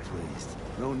damn well pleased.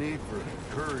 No need for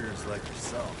couriers like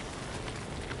yourself.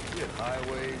 You had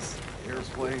highways,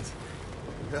 airplanes.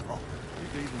 Hell, you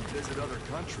could even visit other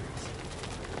countries.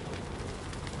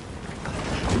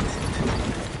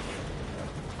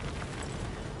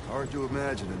 Hard to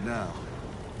imagine it now.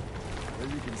 Then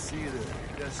you can see the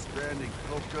Death Stranding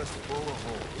poked us full of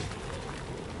holes.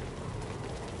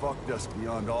 Fucked us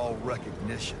beyond all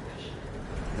recognition.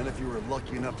 And if you were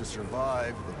lucky enough to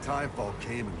survive, the timefall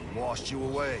came and washed you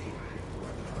away.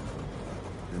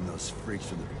 Then those freaks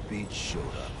from the beach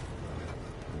showed up.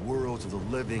 The worlds of the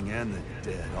living and the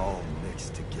dead all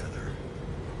mixed together.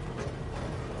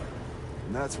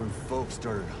 And that's when folks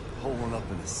started holing up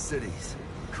in the cities.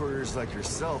 Couriers like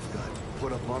yourself got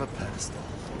put up on a pedestal.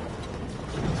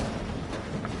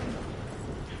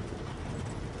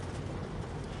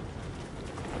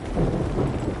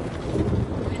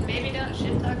 And maybe don't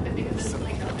shit talk the dude that's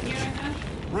like helping you right now.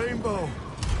 Rainbow!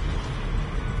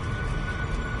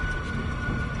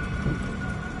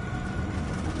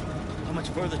 How much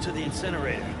further to the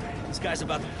incinerator? This guy's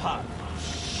about to pop.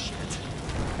 Shit.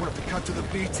 We'll have to cut to the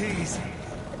BTs.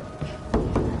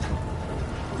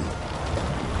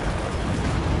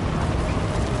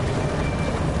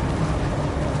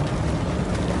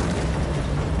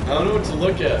 I don't know what to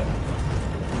look at.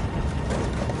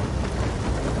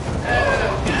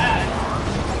 Oh god.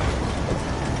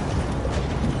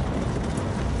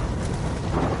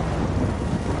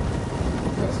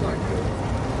 That's not good.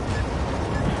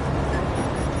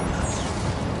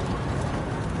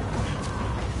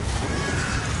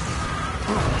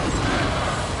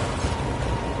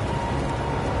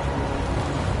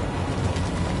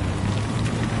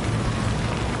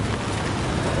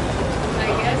 I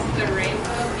guess the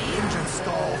rainbow means Engine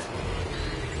stalled.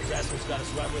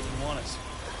 want us.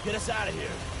 Get us out of here.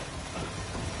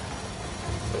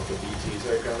 Like the BTs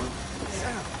are coming.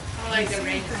 I like the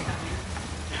rain is coming.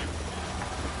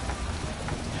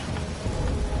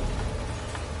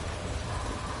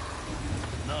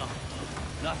 No,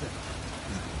 nothing.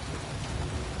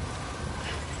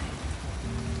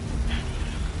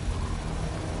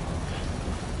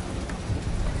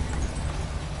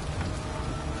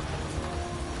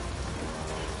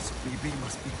 This BB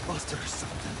must be busted or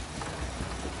something.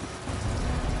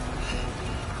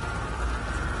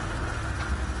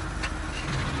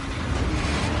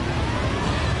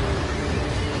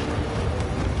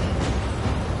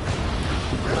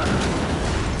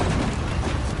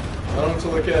 I don't know to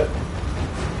look at.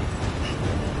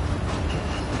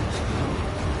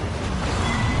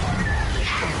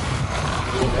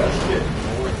 Ooh, that's getting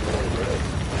more and more red.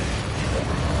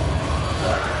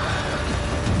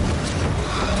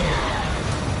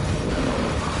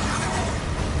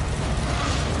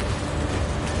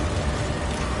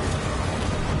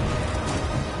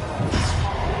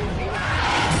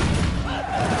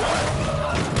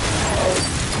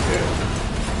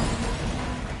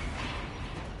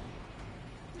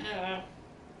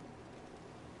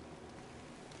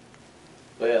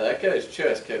 But yeah, that guy's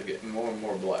chest kept getting more and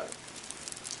more black.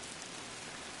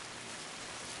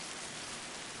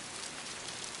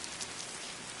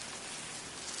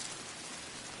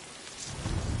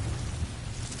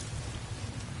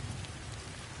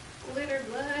 Glitter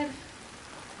blood.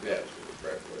 Yeah, it's really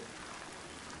bright blue.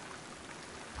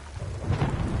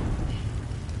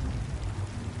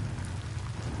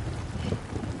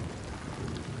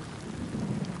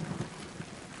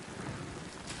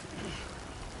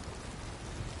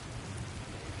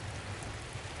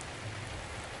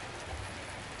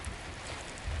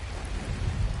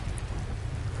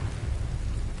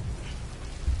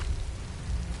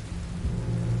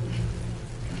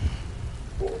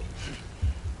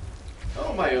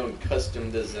 Oh, my own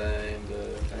custom designed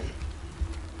thing.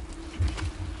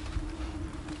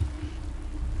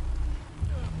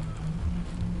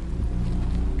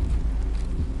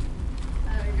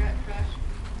 Oh, we got crushed.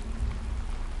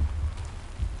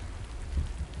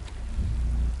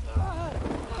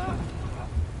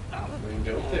 I mean,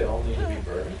 don't they all need to be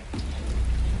burned?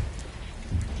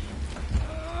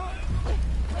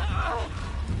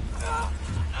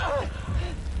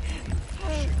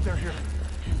 Shit, they're here.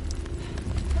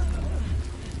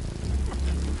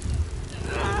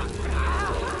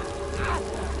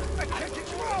 I can't get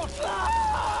you out!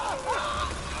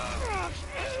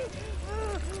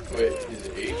 Wait, he's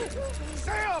Asian.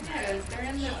 Sam! Yeah, they're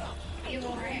in the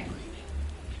evil ring.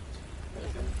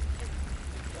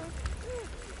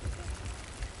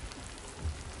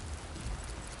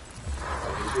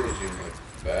 Oh, he's Asian like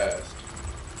fast.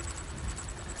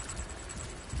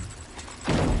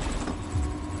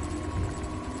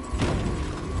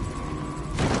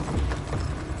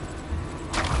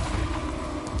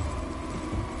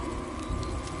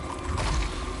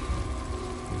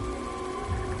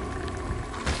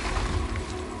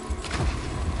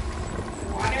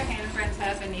 Water handprints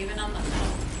happen even on the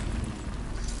phone.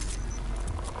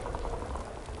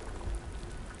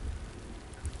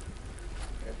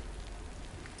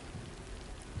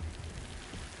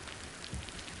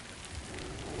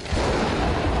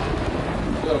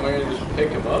 So am I gonna just pick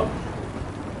him up?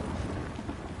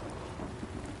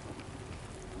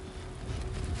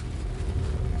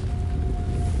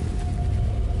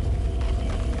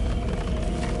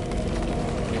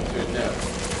 Into no.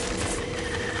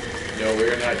 No,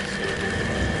 we're not.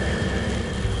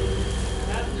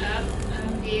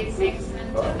 Up, he sinks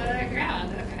into the ground.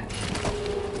 Okay.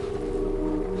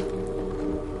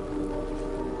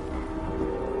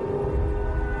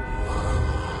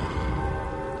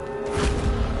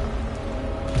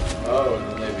 Oh, and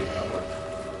then they become one.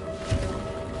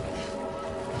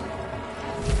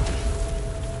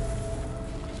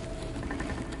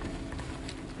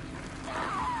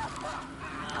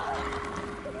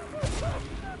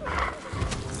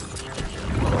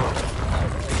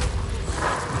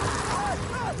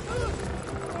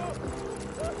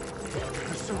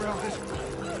 They're surrounded.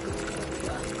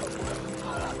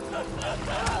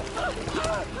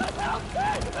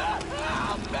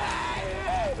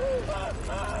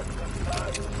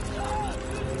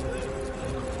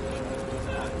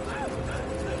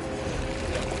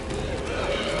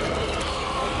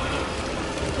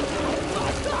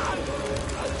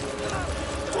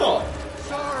 Oh,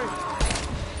 Sorry!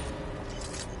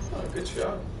 oh, good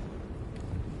shot.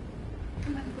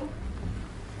 Come on, go.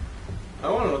 I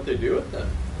want to know what they do with them.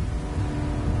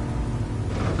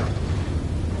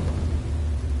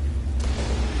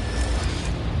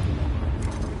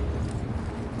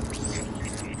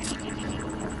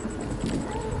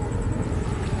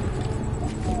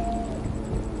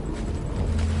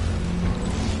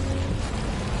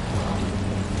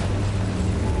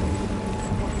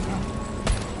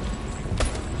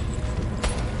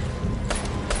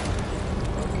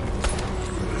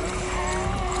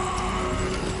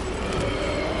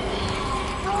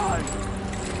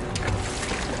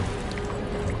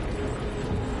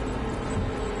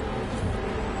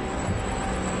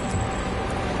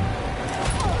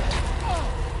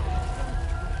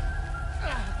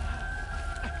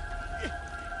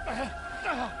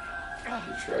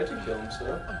 kill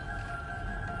himself.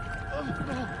 I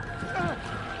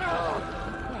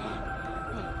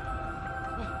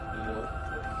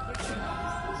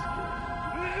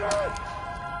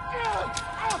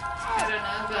don't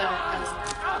know about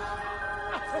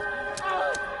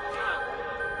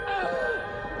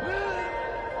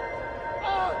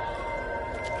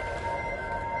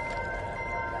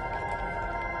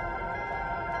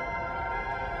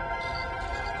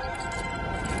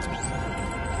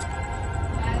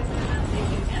why is it not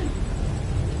taking him?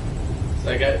 So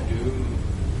I got Doom.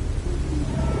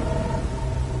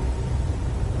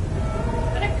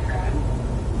 Is that a crab?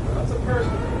 No, that's a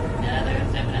person. No,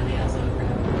 there's definitely also a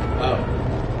crab. Oh,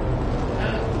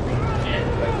 Oh, shit.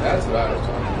 that's what I was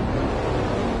talking about.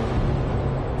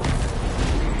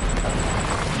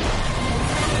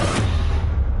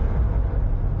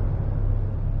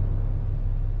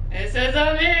 This is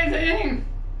amazing!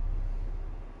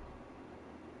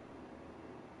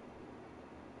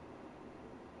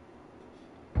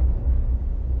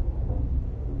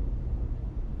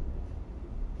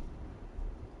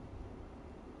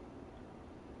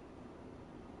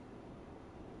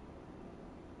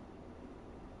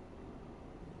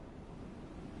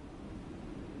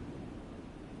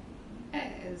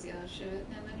 As y'all show it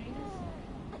now that read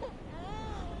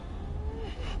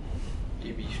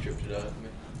DB stripped it out of me.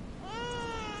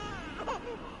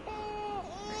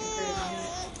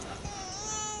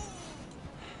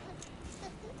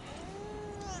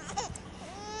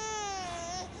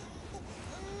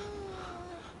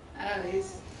 Oh, he's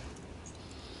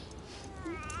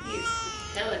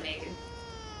hella naked.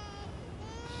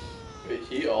 Wait,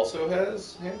 he also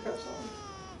has handcuffs on?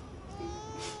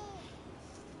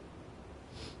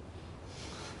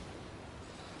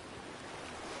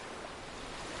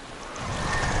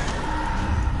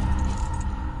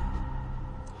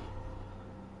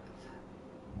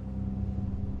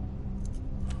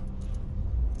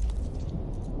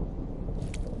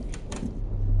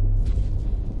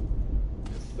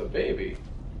 It's the baby.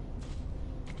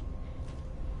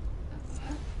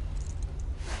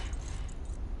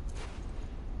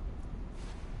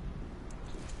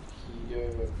 He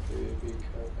have a baby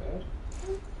cut out?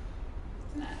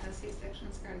 It's not how C-section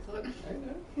scars look. I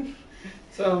know.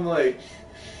 So I'm like,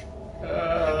 I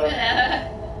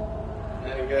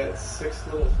got 6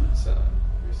 little flutes on,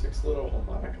 or 6 little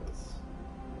harmonicas.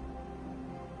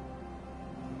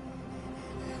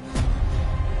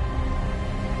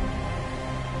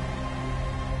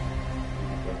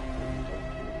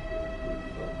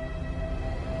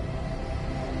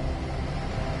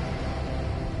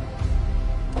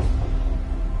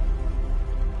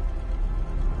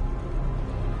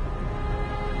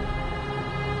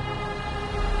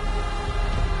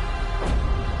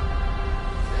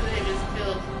 So they just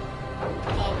killed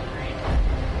Alvin, right?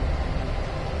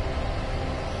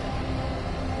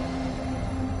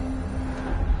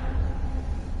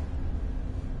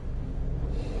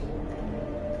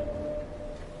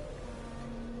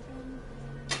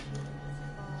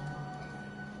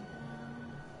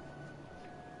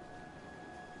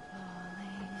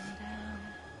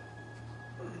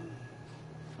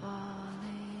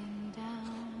 Falling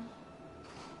down,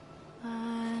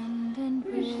 London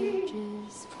Bridge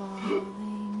is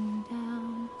falling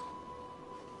down,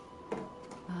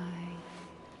 my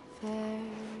fair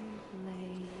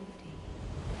lady.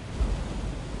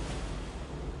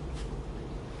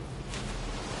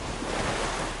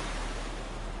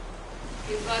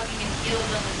 He's walking in heels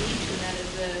on the beach, and that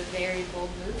is a very bold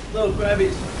move. Little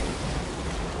crabbies.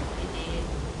 Indeed.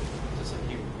 Just like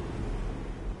you.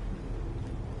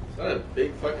 Is that a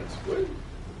big fucking squid?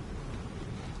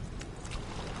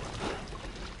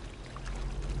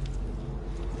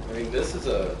 I mean, this is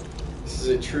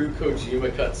a true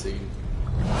Kojima cutscene.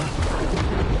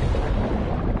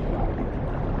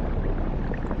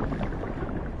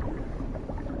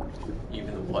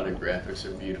 Even the water graphics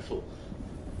are beautiful.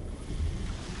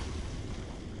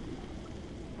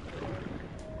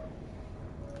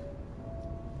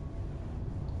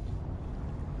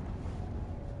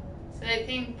 So I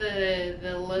think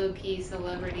the low-key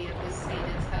celebrity of this scene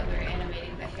is how they're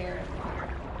animating the hair in water.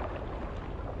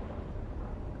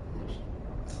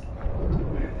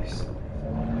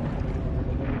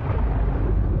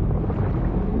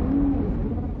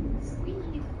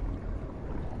 Sweet.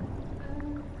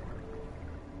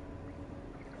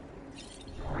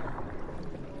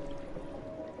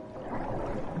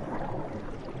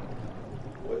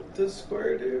 What does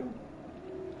Square do?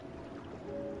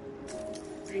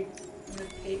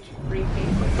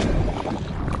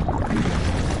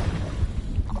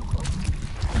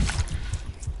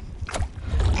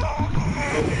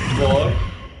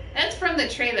 That's from the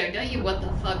trailer. Don't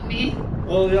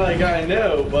Well, like, I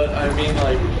know, but I mean,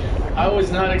 like, I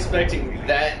was not expecting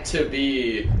that to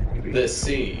be the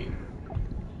scene.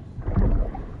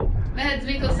 Mads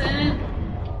Mikkelsen.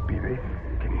 BB,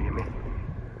 can you hear me?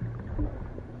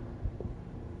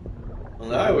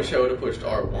 Well, now I wish I would have pushed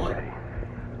R1.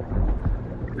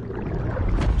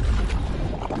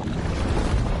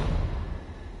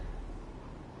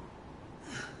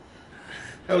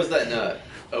 How is that not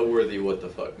a worthy what the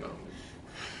fuck moment?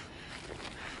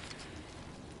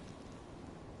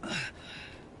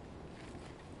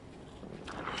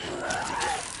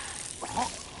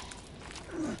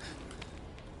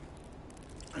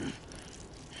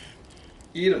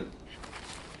 Eat him.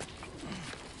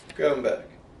 Grab him back.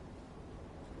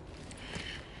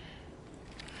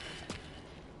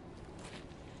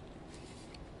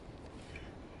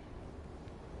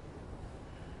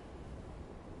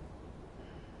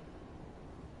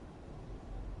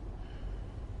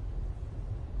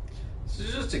 This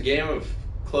is just a game of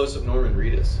close-up Norman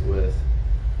Reedus with...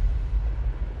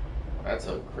 That's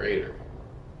a crater.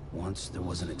 Once there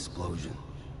was an explosion.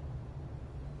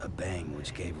 A bang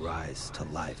which gave rise to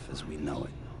life as we know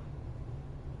it.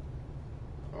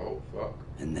 Oh, fuck.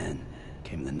 And then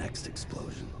came the next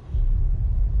explosion.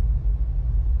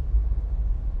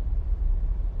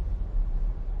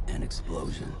 An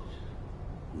explosion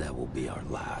that will be our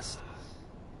last.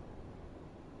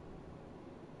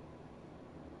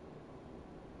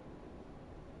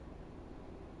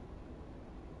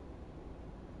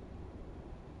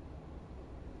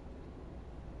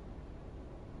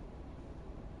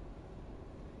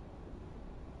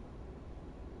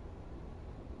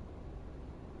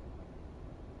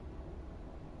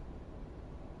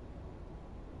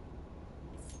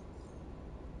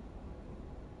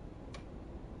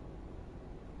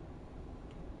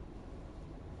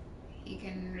 He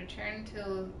can return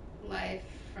to life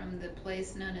from the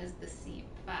place known as the Seam.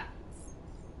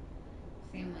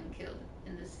 Same one killed.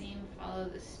 In the Seam, follow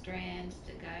the strand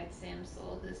to guide Sam's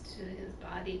soul to his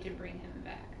body to bring him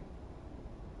back.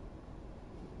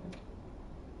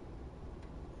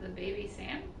 The baby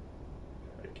Sam?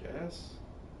 I guess.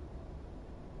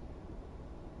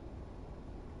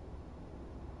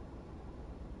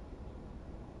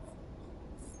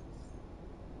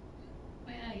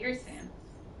 Well, yeah, you're Sam.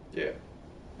 Yeah.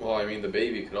 Well, I mean, the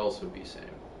baby could also be Sam.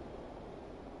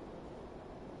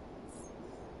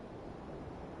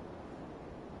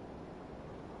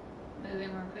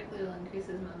 Moving more quickly will increase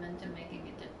his momentum, making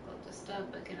it difficult to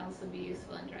stop, but can also be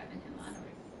useful in driving him onward.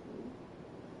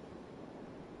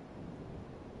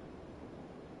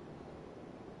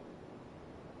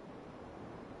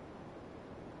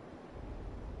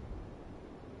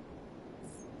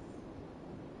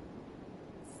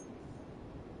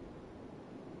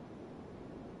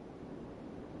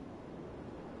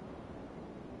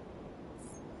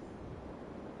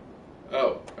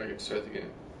 Oh, I can start the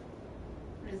game.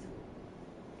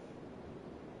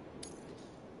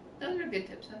 Those are good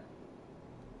tips, huh?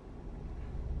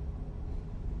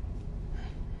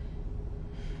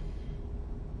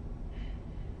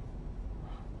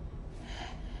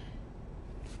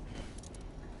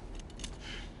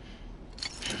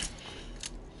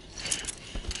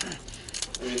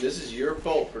 I mean, this is your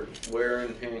fault for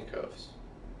wearing handcuffs.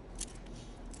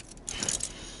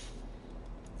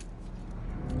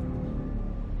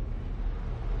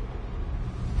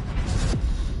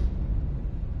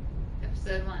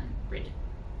 Episode 1, Bridget.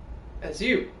 That's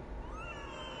you.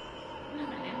 Not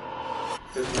my name.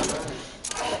 That's not mine.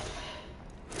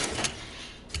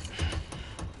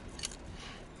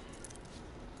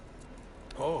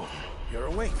 Oh, you're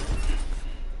awake.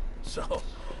 So,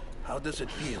 how does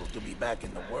it feel to be back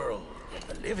in the world of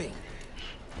the living?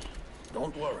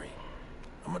 Don't worry.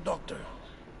 I'm a doctor.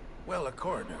 Well, a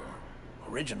coroner,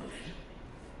 originally.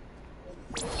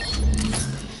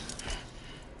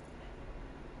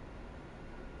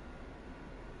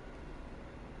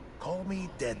 Call me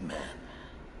Dead Man.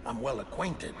 I'm well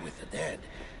acquainted with the dead.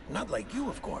 Not like you,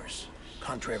 of course.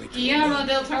 Contrary to Guillermo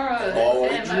del Toro. Oh,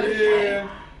 That's him. yeah.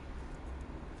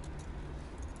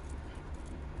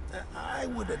 I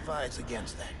would advise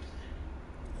against that.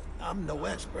 I'm no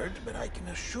expert, but I can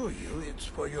assure you it's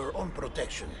for your own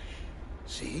protection.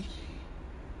 See?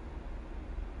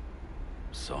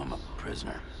 So I'm a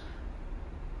prisoner.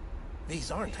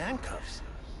 These aren't handcuffs.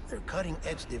 They're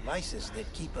cutting-edge devices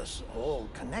that keep us all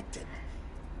connected.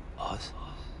 Us?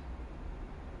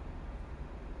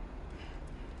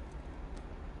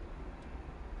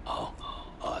 Oh,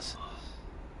 us.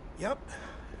 Yup.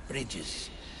 Bridges.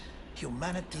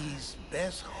 Humanity's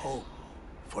best hope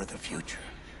for the future.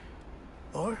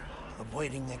 Or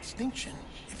avoiding extinction,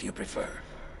 if you prefer.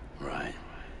 Right.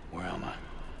 Where am I?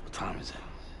 What time is it?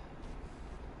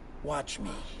 Watch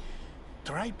me.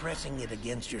 Try pressing it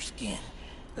against your skin,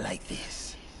 like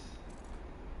this.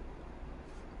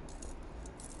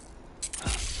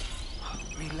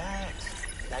 Relax.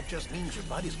 That just means your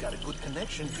body's got a good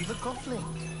connection to the cufflink.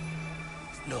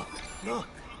 Look, look.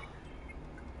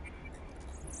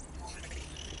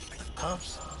 The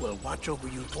cuffs will watch over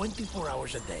you 24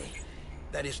 hours a day.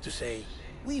 That is to say,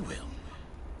 we will.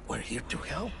 We're here to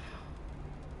help.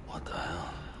 What the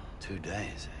hell? 2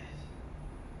 days?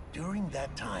 During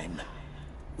that time,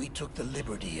 we took the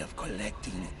liberty of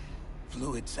collecting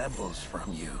fluid samples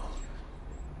from you.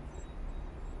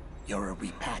 You're a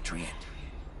repatriate.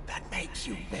 That makes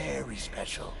you very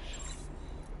special.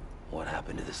 What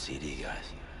happened to the CD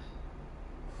guys?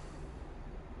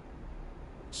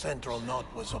 Central Knot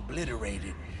was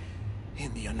obliterated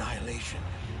in the Annihilation.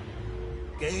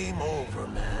 Game over,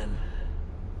 man.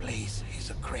 Place is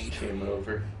a crater. Game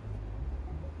over.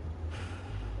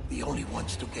 The only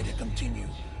ones to get it continue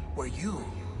were you,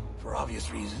 for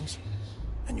obvious reasons,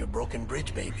 and your broken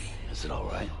bridge baby. Is it all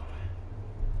right?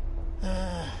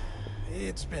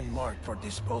 It's been marked for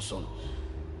disposal.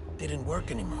 Didn't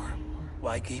work anymore.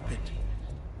 Why keep it?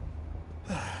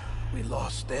 We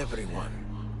lost everyone.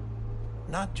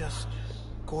 Not just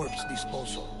corpse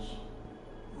disposal.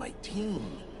 My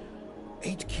team,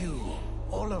 HQ,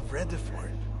 all of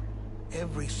Redford,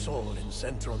 every soul in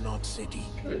Central Knot City.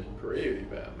 Good gravy,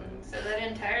 Batman. So that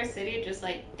entire city just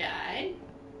like died?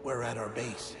 We're at our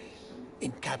base,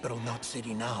 in Capital Knot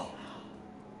City now.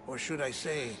 Or should I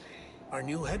say, our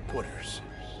new headquarters.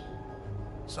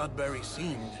 Sudbury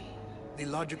seemed the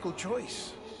logical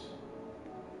choice.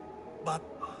 But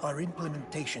our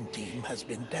implementation team has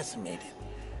been decimated.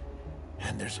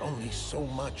 And there's only so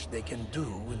much they can do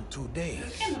in 2 days.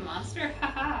 This game's a monster?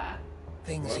 Haha.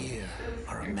 Things here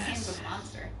are a Your mess. game's a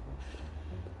monster.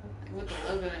 Like, with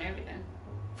the logo and everything.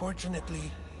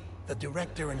 Fortunately, the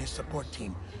director and his support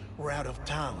team were out of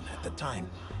town at the time,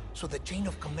 so the chain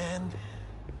of command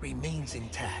remains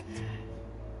intact.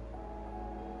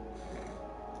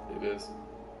 It is.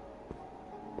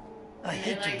 I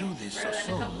hate to do this so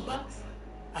throw in a couple soon, but bucks?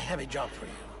 I have a job for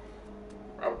you.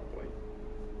 Probably.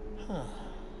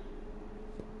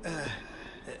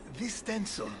 This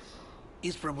stencil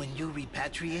is from when you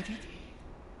repatriated?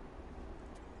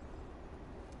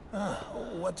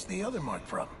 What's the other mark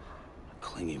from? A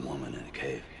clinging woman in a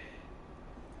cave.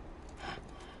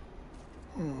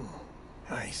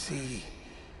 I see.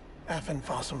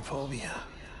 Aphenphosmphobia.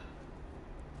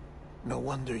 No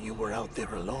wonder you were out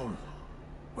there alone,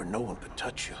 where no one could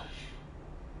touch you.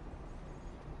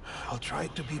 I'll try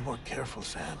to be more careful,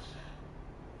 Sam.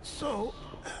 So,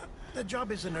 the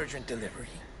job is an urgent delivery.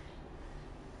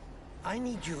 I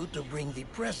need you to bring the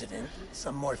president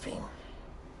some morphine.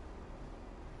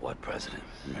 What president?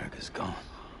 America's gone.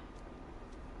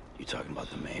 You talking about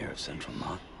the mayor of Central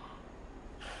Knot?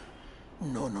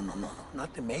 No,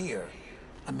 not the mayor.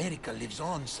 America lives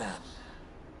on, Sam.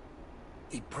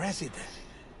 The president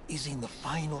is in the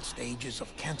final stages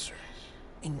of cancer,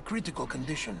 in critical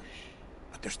condition,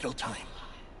 but there's still time.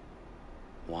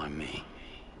 Why me?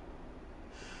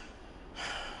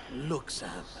 Look,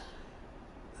 Sam.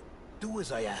 Do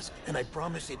as I ask, and I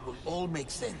promise it will all make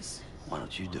sense. Why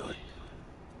don't you do it?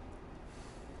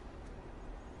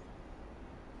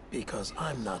 Because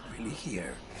I'm not really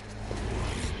here.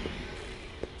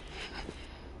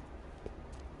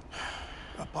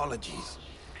 Apologies.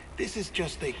 This is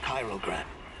just a chirogram.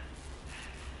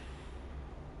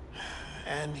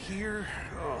 And here,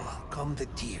 come the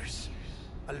tears.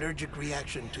 Allergic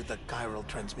reaction to the chiral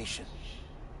transmission.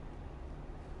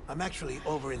 I'm actually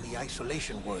over in the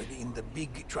isolation ward in the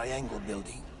big triangle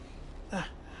building.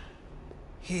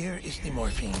 Here is the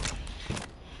morphine.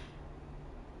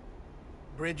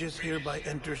 Bridges hereby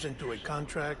enters into a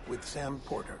contract with Sam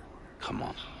Porter. Come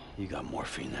on. You got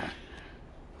morphine there.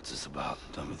 What's this about?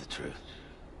 Tell me the truth.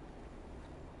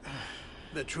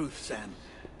 The truth, Sam,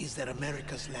 is that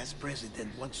America's last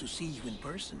president wants to see you in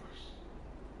person.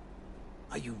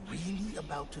 Are you really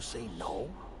about to say no?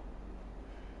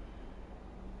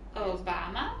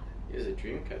 Obama? He is a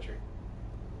dream catcher.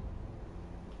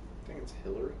 I think it's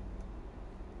Hillary.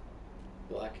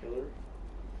 Black Hillary.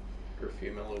 Or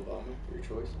female Obama, your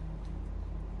choice.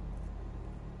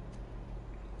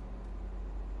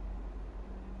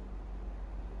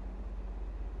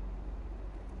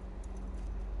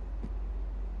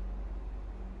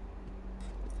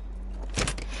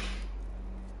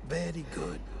 Very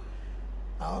good.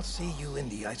 I'll see you in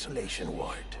the isolation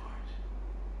ward.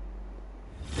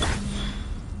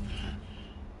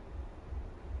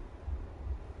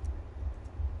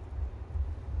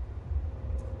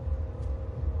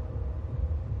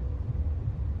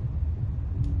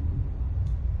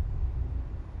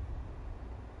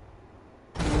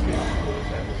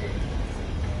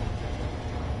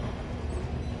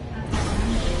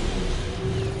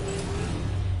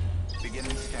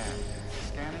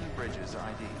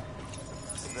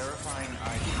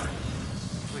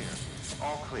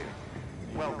 All clear.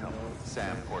 Welcome,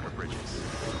 Sam Porter Bridges.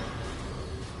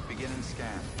 Beginning scan.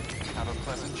 Have a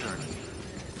pleasant journey.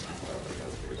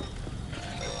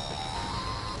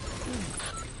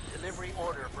 Delivery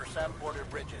order for Sam Porter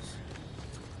Bridges.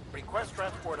 Request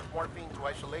transport of morphine to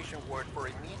isolation ward for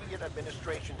immediate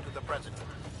administration to the president.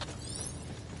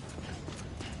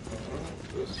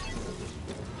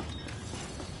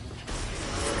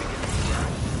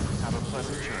 Have a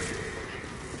pleasant journey.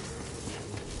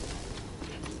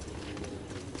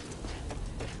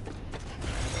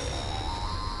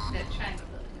 That triangle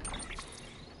building.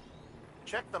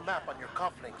 Check the map on your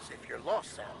cufflinks if you're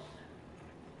lost, Sam.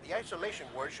 The isolation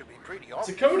ward should be pretty It's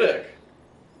a obvious. codec.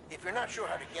 If you're not sure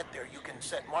how to get there, you can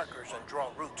set markers and draw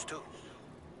routes too.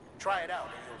 Try it out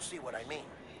and you'll see what I mean.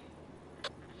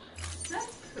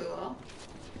 That's cool.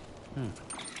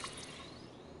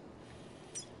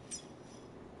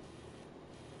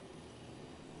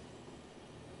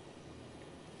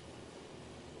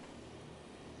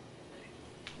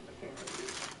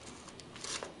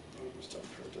 Almost done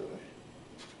for a day.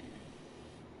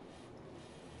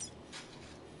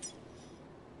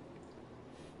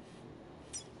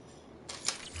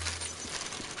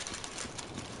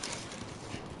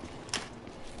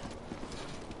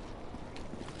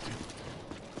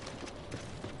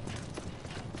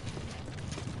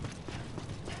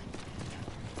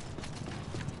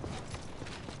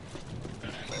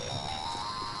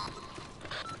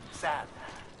 Sam,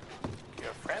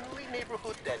 your friendly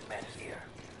neighborhood dead man here.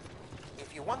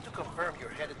 If you want to confirm you're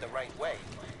headed the right way,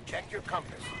 check your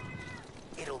compass.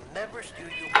 It'll never steer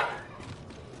you wrong.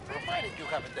 Provided you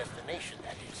have a destination,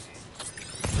 that is.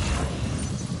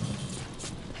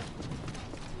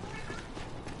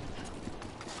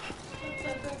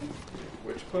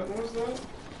 Which button was that?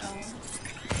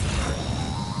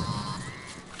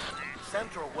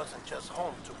 Central wasn't just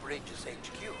home to Bridges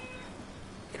HQ.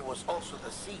 It was also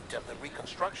the seat of the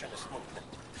Reconstructionist movement.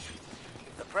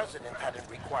 If the president hadn't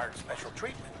required special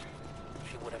treatment,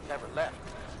 she would have never left.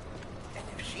 And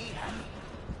if she hadn't,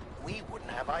 we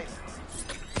wouldn't have ISIS.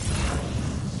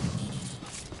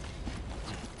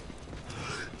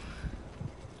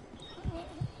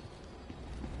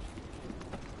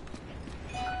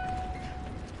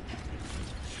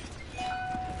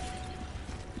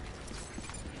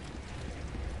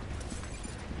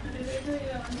 Did I tell you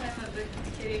that one time that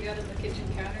the kitty got on the kitchen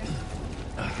counter,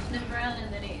 sniffed around,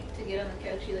 and then to get on the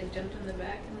couch, he like jumped in the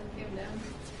back and then came down.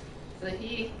 So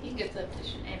he gets up to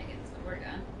shenanigans when we're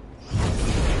gone.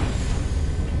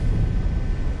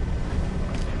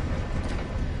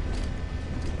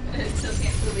 I still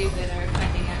can't believe that our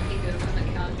finding out he goes on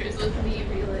the counters with me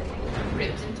really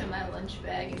ripped into my lunch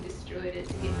bag and destroyed it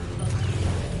to get me lunch.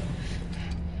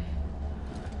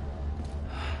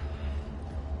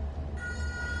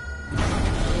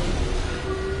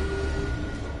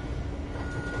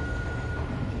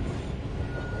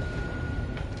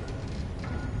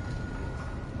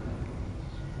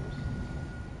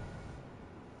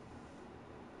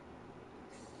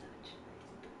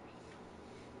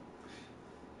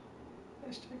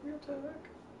 Hashtag real talk.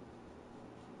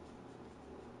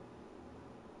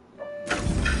 Like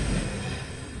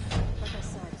I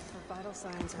said, her vital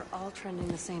signs are all trending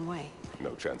the same way.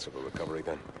 No chance of a recovery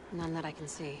then? None that I can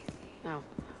see. No.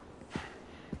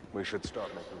 We should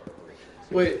start making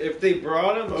preparations. Wait, if they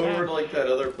brought him over to like that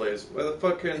other place, why the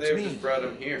fuck couldn't they have me, just brought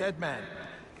him here? Dead man.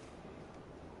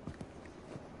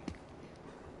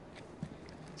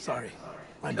 Sorry,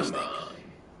 my mistake.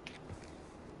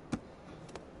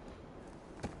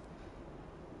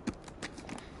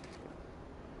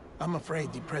 I'm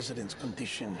afraid the president's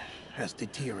condition has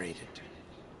deteriorated.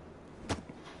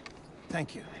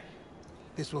 Thank you.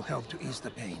 This will help to ease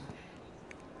the pain.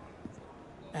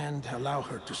 And allow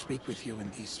her to speak with you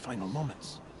in these final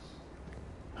moments.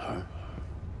 Her?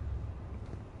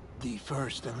 The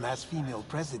first and last female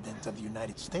president of the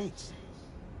United States.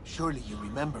 Surely you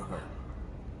remember her.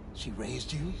 She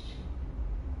raised you?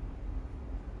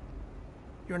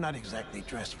 You're not exactly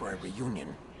dressed for a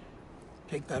reunion.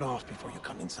 Take that off before you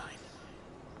come inside.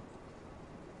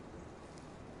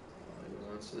 He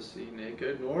wants to see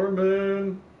naked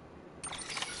Norman.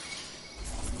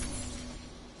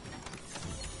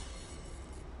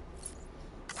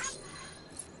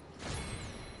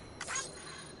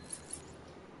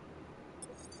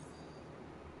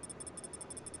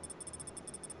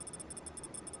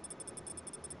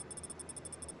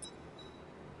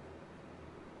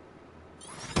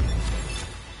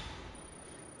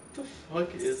 What the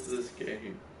fuck is this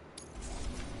game?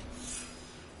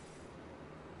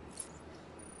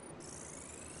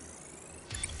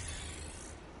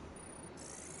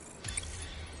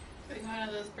 So you one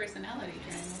of those personality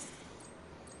triangles.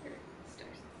 Or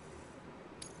stars.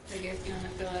 I guess you want to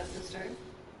fill out the stars?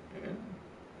 Yeah.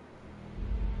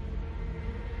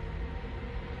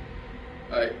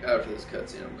 Alright, after this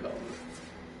cutscene, I'm calling it.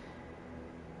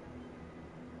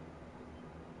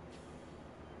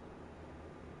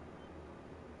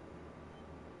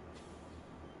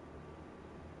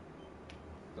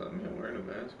 That man wearing a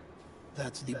mask?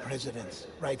 That's the president's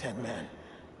right-hand man.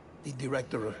 The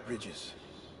director of bridges.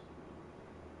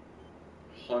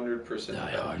 100%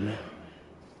 Die hard, man.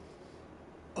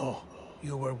 Oh,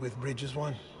 you were with Bridges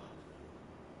one?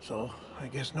 So, I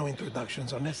guess no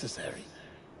introductions are necessary.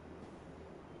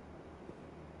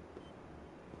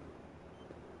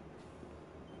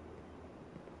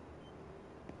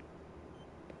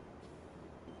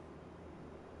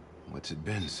 What's it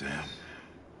been, Sam?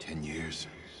 10 years?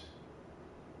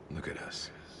 Look at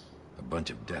us. A bunch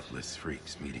of deathless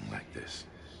freaks meeting like this.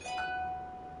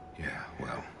 Yeah,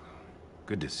 well,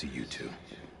 good to see you two.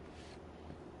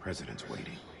 President's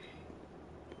waiting.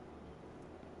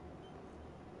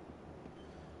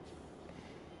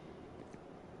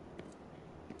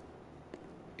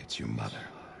 It's your mother,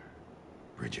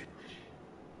 Bridget.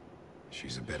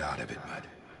 She's a bit out of it, but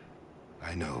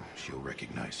I know she'll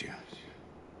recognize you.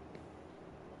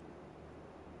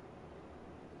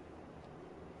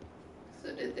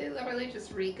 So did they literally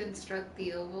just reconstruct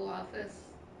the Oval Office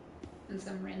in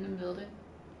some random building?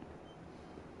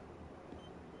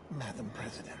 Madam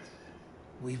President,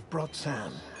 we've brought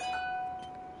Sam.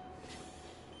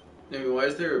 I mean, why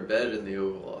is there a bed in the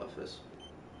Oval Office?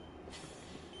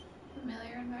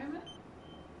 Familiar environment?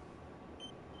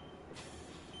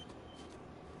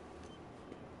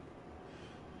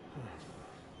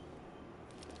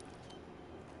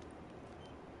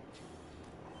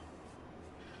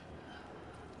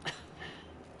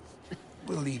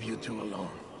 We'll leave you two alone.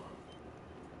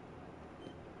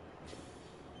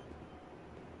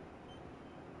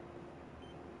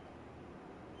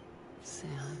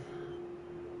 Sam,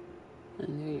 I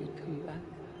knew you'd come back.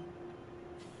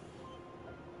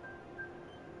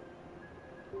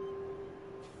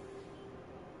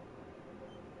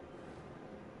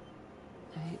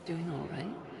 Are you doing all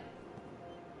right?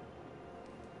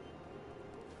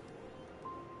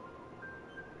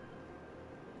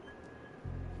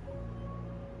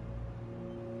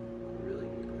 Really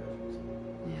good graphics.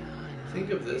 Yeah, I know. Think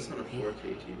of this on a 4K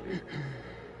TV.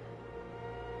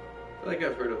 I feel like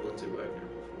I've heard of Lindsay Wagner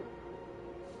before.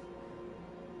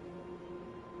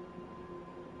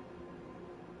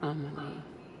 Amelie.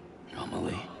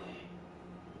 Amelie.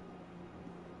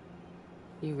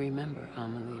 You remember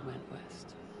Amelie went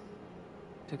west.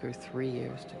 Took her 3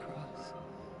 years to cross.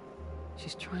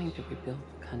 She's trying to rebuild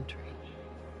the country.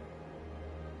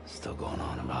 Still going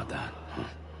on about that, huh?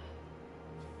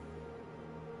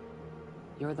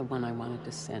 You're the one I wanted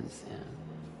to send, Sam.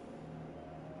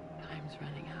 Time's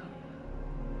running out.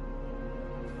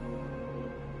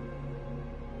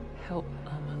 Help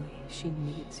Amelie. She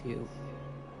needs you.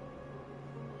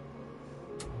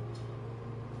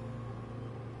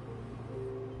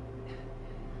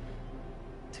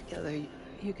 Together,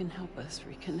 you can help us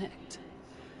reconnect.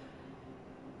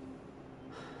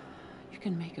 You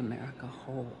can make America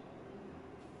whole.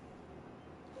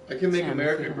 I can make Sam,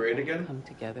 America if we great don't again? Come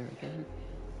together again.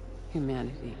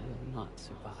 Humanity will not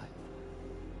survive.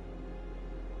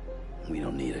 We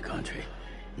don't need a country.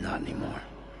 Not anymore.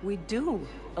 We do.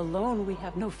 Alone, we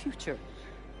have no future.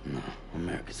 No,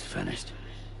 America's finished.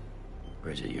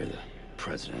 Bridget, you're the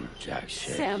president of jack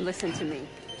shit. Sam, listen to me.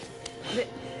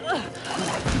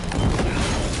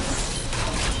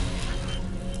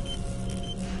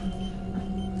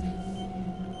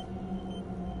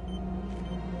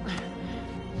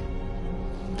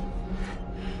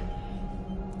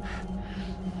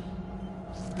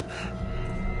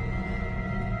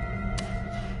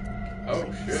 Oh,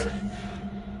 shit.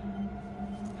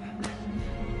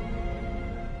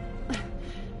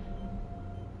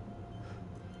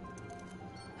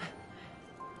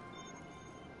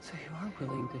 So you are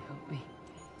willing to help me?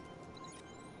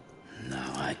 No,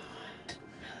 I...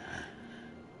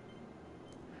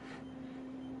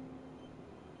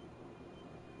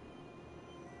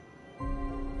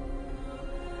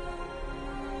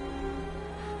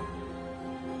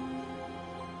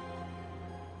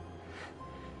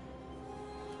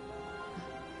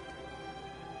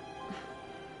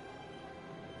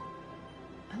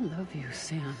 I love you,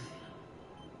 Sam.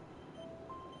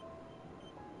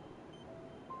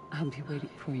 I'll be waiting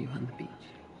for you on the beach.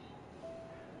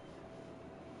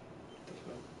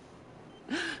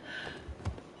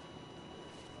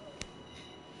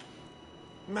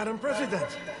 Madam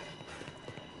President!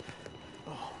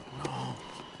 Oh, no.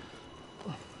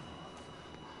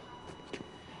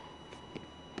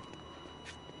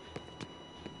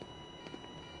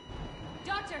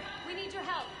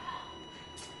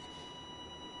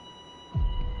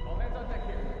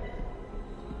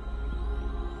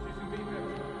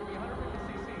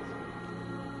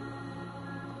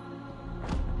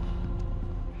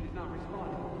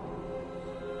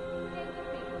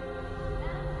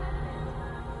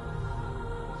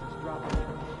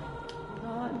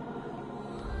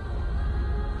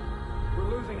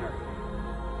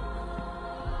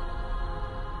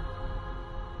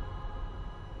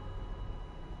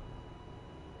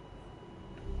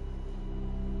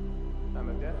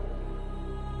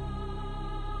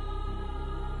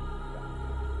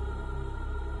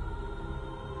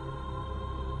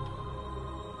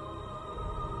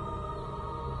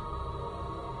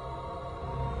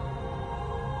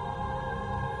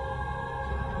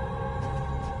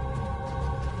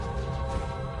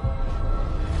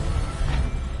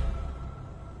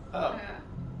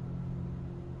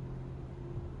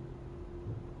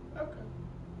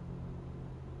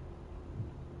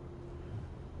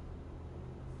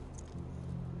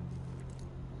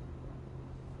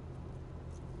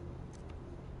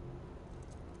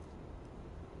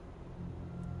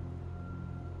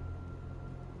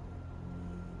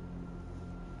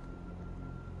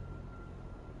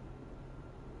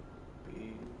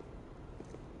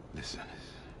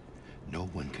 No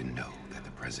one can know that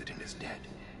the president is dead.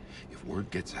 If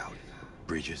word gets out,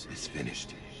 Bridges is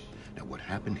finished. Now, what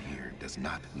happened here does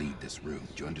not leave this room.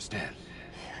 Do you understand?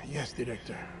 Yes,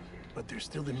 Director. But there's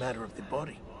still the matter of the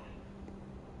body.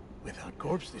 Without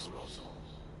corpse disposal.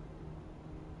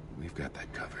 We've got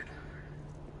that covered.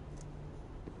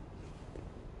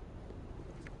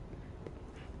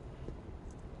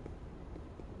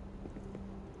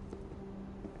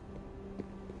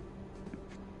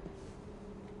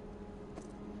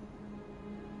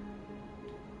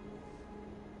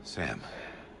 Sam,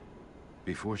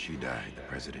 before she died, the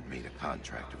president made a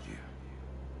contract with you.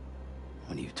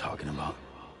 What are you talking about?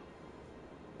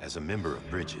 As a member of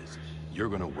Bridges, you're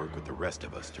gonna work with the rest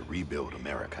of us to rebuild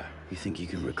America. You think you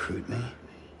can recruit me?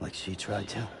 Like she tried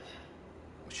to?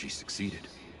 Well, she succeeded.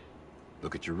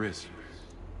 Look at your wrist.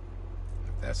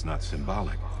 If that's not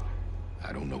symbolic,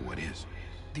 I don't know what is.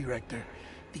 Director,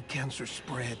 the cancer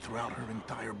spread throughout her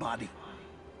entire body.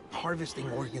 Harvesting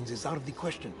organs is out of the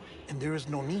question, and there is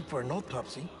no need for an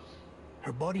autopsy.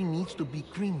 Her body needs to be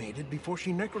cremated before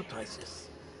she necrotizes.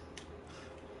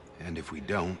 And if we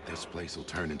don't, this place will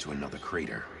turn into another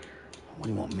crater. What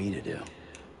do you want me to do?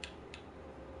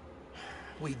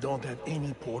 We don't have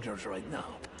any porters right now.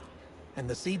 And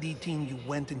the CD team you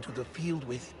went into the field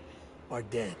with are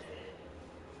dead.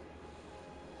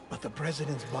 But the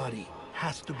president's body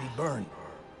has to be burned.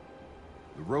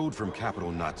 The road from Capital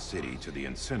Knot City to the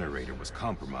incinerator was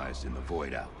compromised in the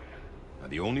void out. Now,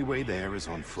 the only way there is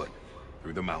on foot,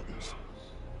 through the mountains.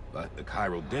 But the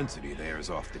chiral density there is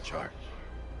off the chart.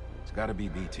 It's gotta be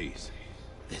BTs.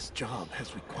 This job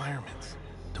has requirements.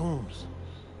 Tombs.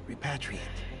 Repatriate.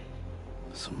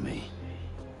 So me?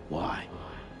 Why?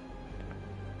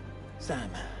 Sam,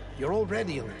 you're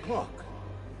already on the clock.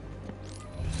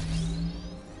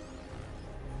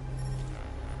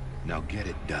 Now get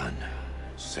it done,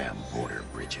 Sam Porter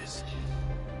Bridges.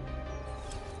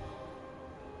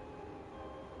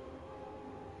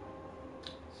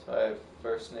 So I have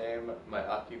first name, my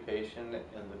occupation,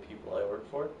 and the people I work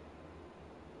for.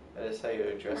 That is how you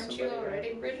address Aren't somebody, you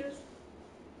already Bridges?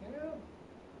 Yeah.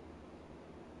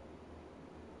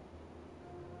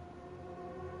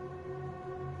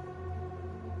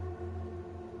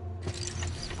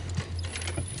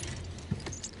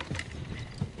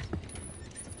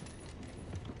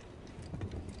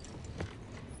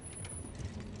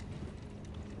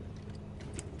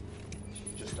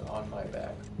 She's just on my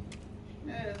back.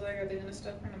 Yeah, it's like, are they gonna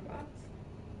stuff her in a box?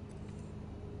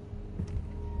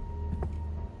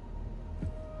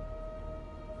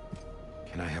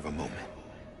 Can I have a moment?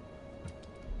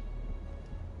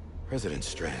 President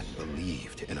Strand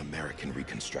believed in American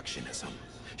Reconstructionism.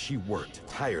 She worked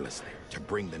tirelessly to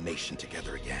bring the nation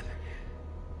together again.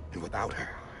 And without her,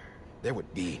 there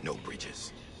would be no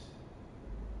Bridges.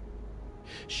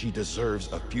 She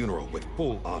deserves a funeral with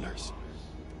full honors.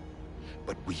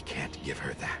 But we can't give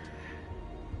her that.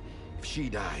 If she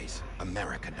dies,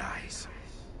 America dies.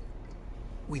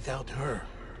 Without her,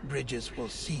 Bridges will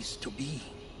cease to be.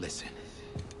 Listen.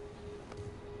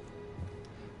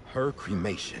 Her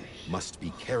cremation must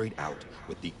be carried out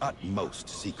with the utmost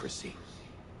secrecy.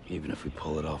 Even if we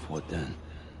pull it off, what then?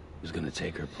 Who's gonna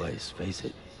take her place? Face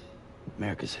it,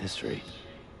 America's history.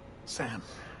 Sam,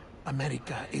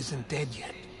 America isn't dead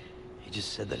yet. He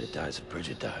just said that it dies if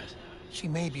Bridget dies. She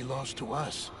may be lost to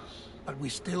us, but we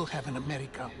still have an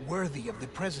America worthy of the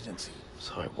presidency.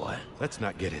 Sorry, what? Let's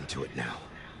not get into it now.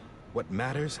 What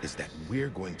matters is that we're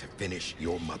going to finish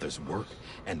your mother's work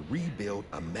and rebuild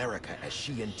America as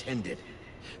she intended.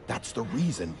 That's the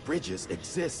reason Bridges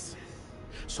exists.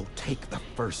 So take the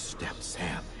first step,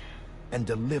 Sam, and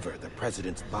deliver the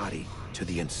president's body to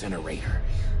the incinerator.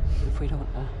 If we don't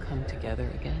all come together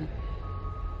again,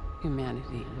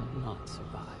 humanity will not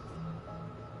survive.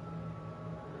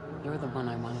 You're the one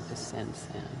I wanted to send,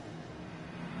 Sam.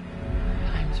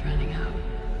 Time's running out.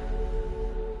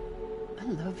 I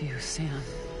love you, Sam.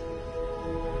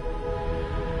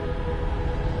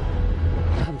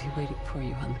 I'll be waiting for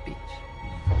you on the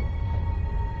beach.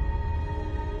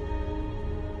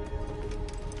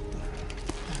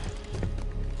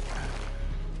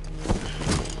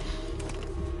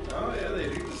 Oh yeah, they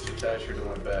do just attach her to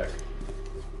my back.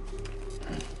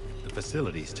 The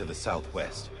facilities to the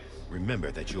southwest.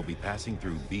 Remember that you'll be passing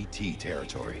through BT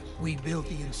territory. We built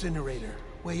the incinerator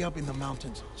way up in the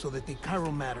mountains so that the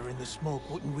chiral matter in the smoke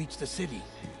wouldn't reach the city.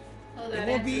 Well, It that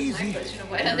won't be answers my easy. question.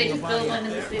 Why don't they just build one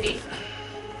in the city?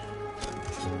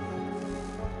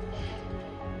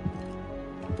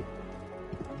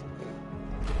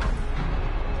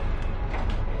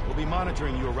 We'll be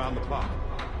monitoring you around the clock.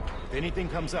 If anything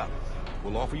comes up,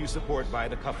 we'll offer you support via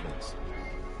the cufflinks.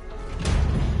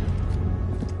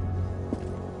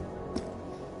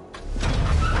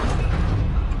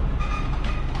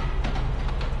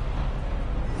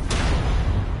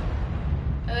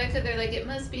 said they're like, it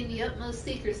must be in the utmost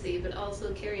secrecy, but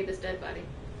also carry this dead body.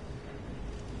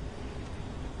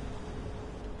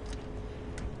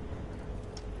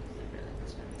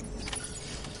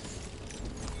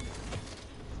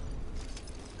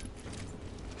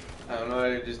 I don't know how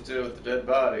you just did it with the dead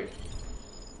body.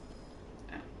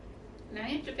 Oh. Now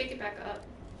you have to pick it back up.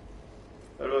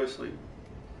 How do I sleep?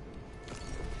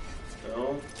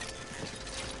 No.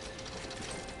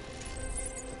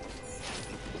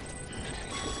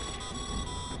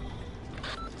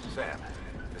 Sam,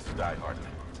 this is Die Hard.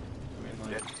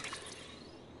 Like, I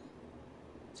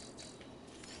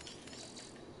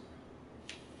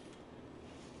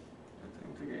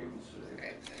think the game's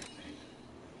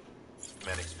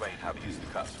Men explained how to use the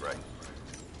cuffs, right?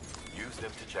 Use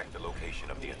them to check the location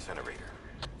of the incinerator.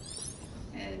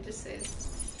 And it just says.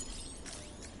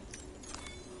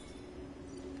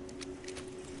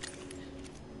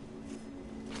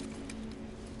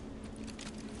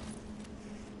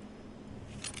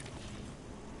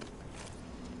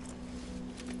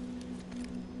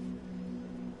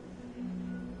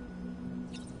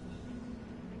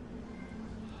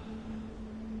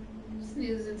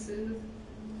 Snooze and soothe.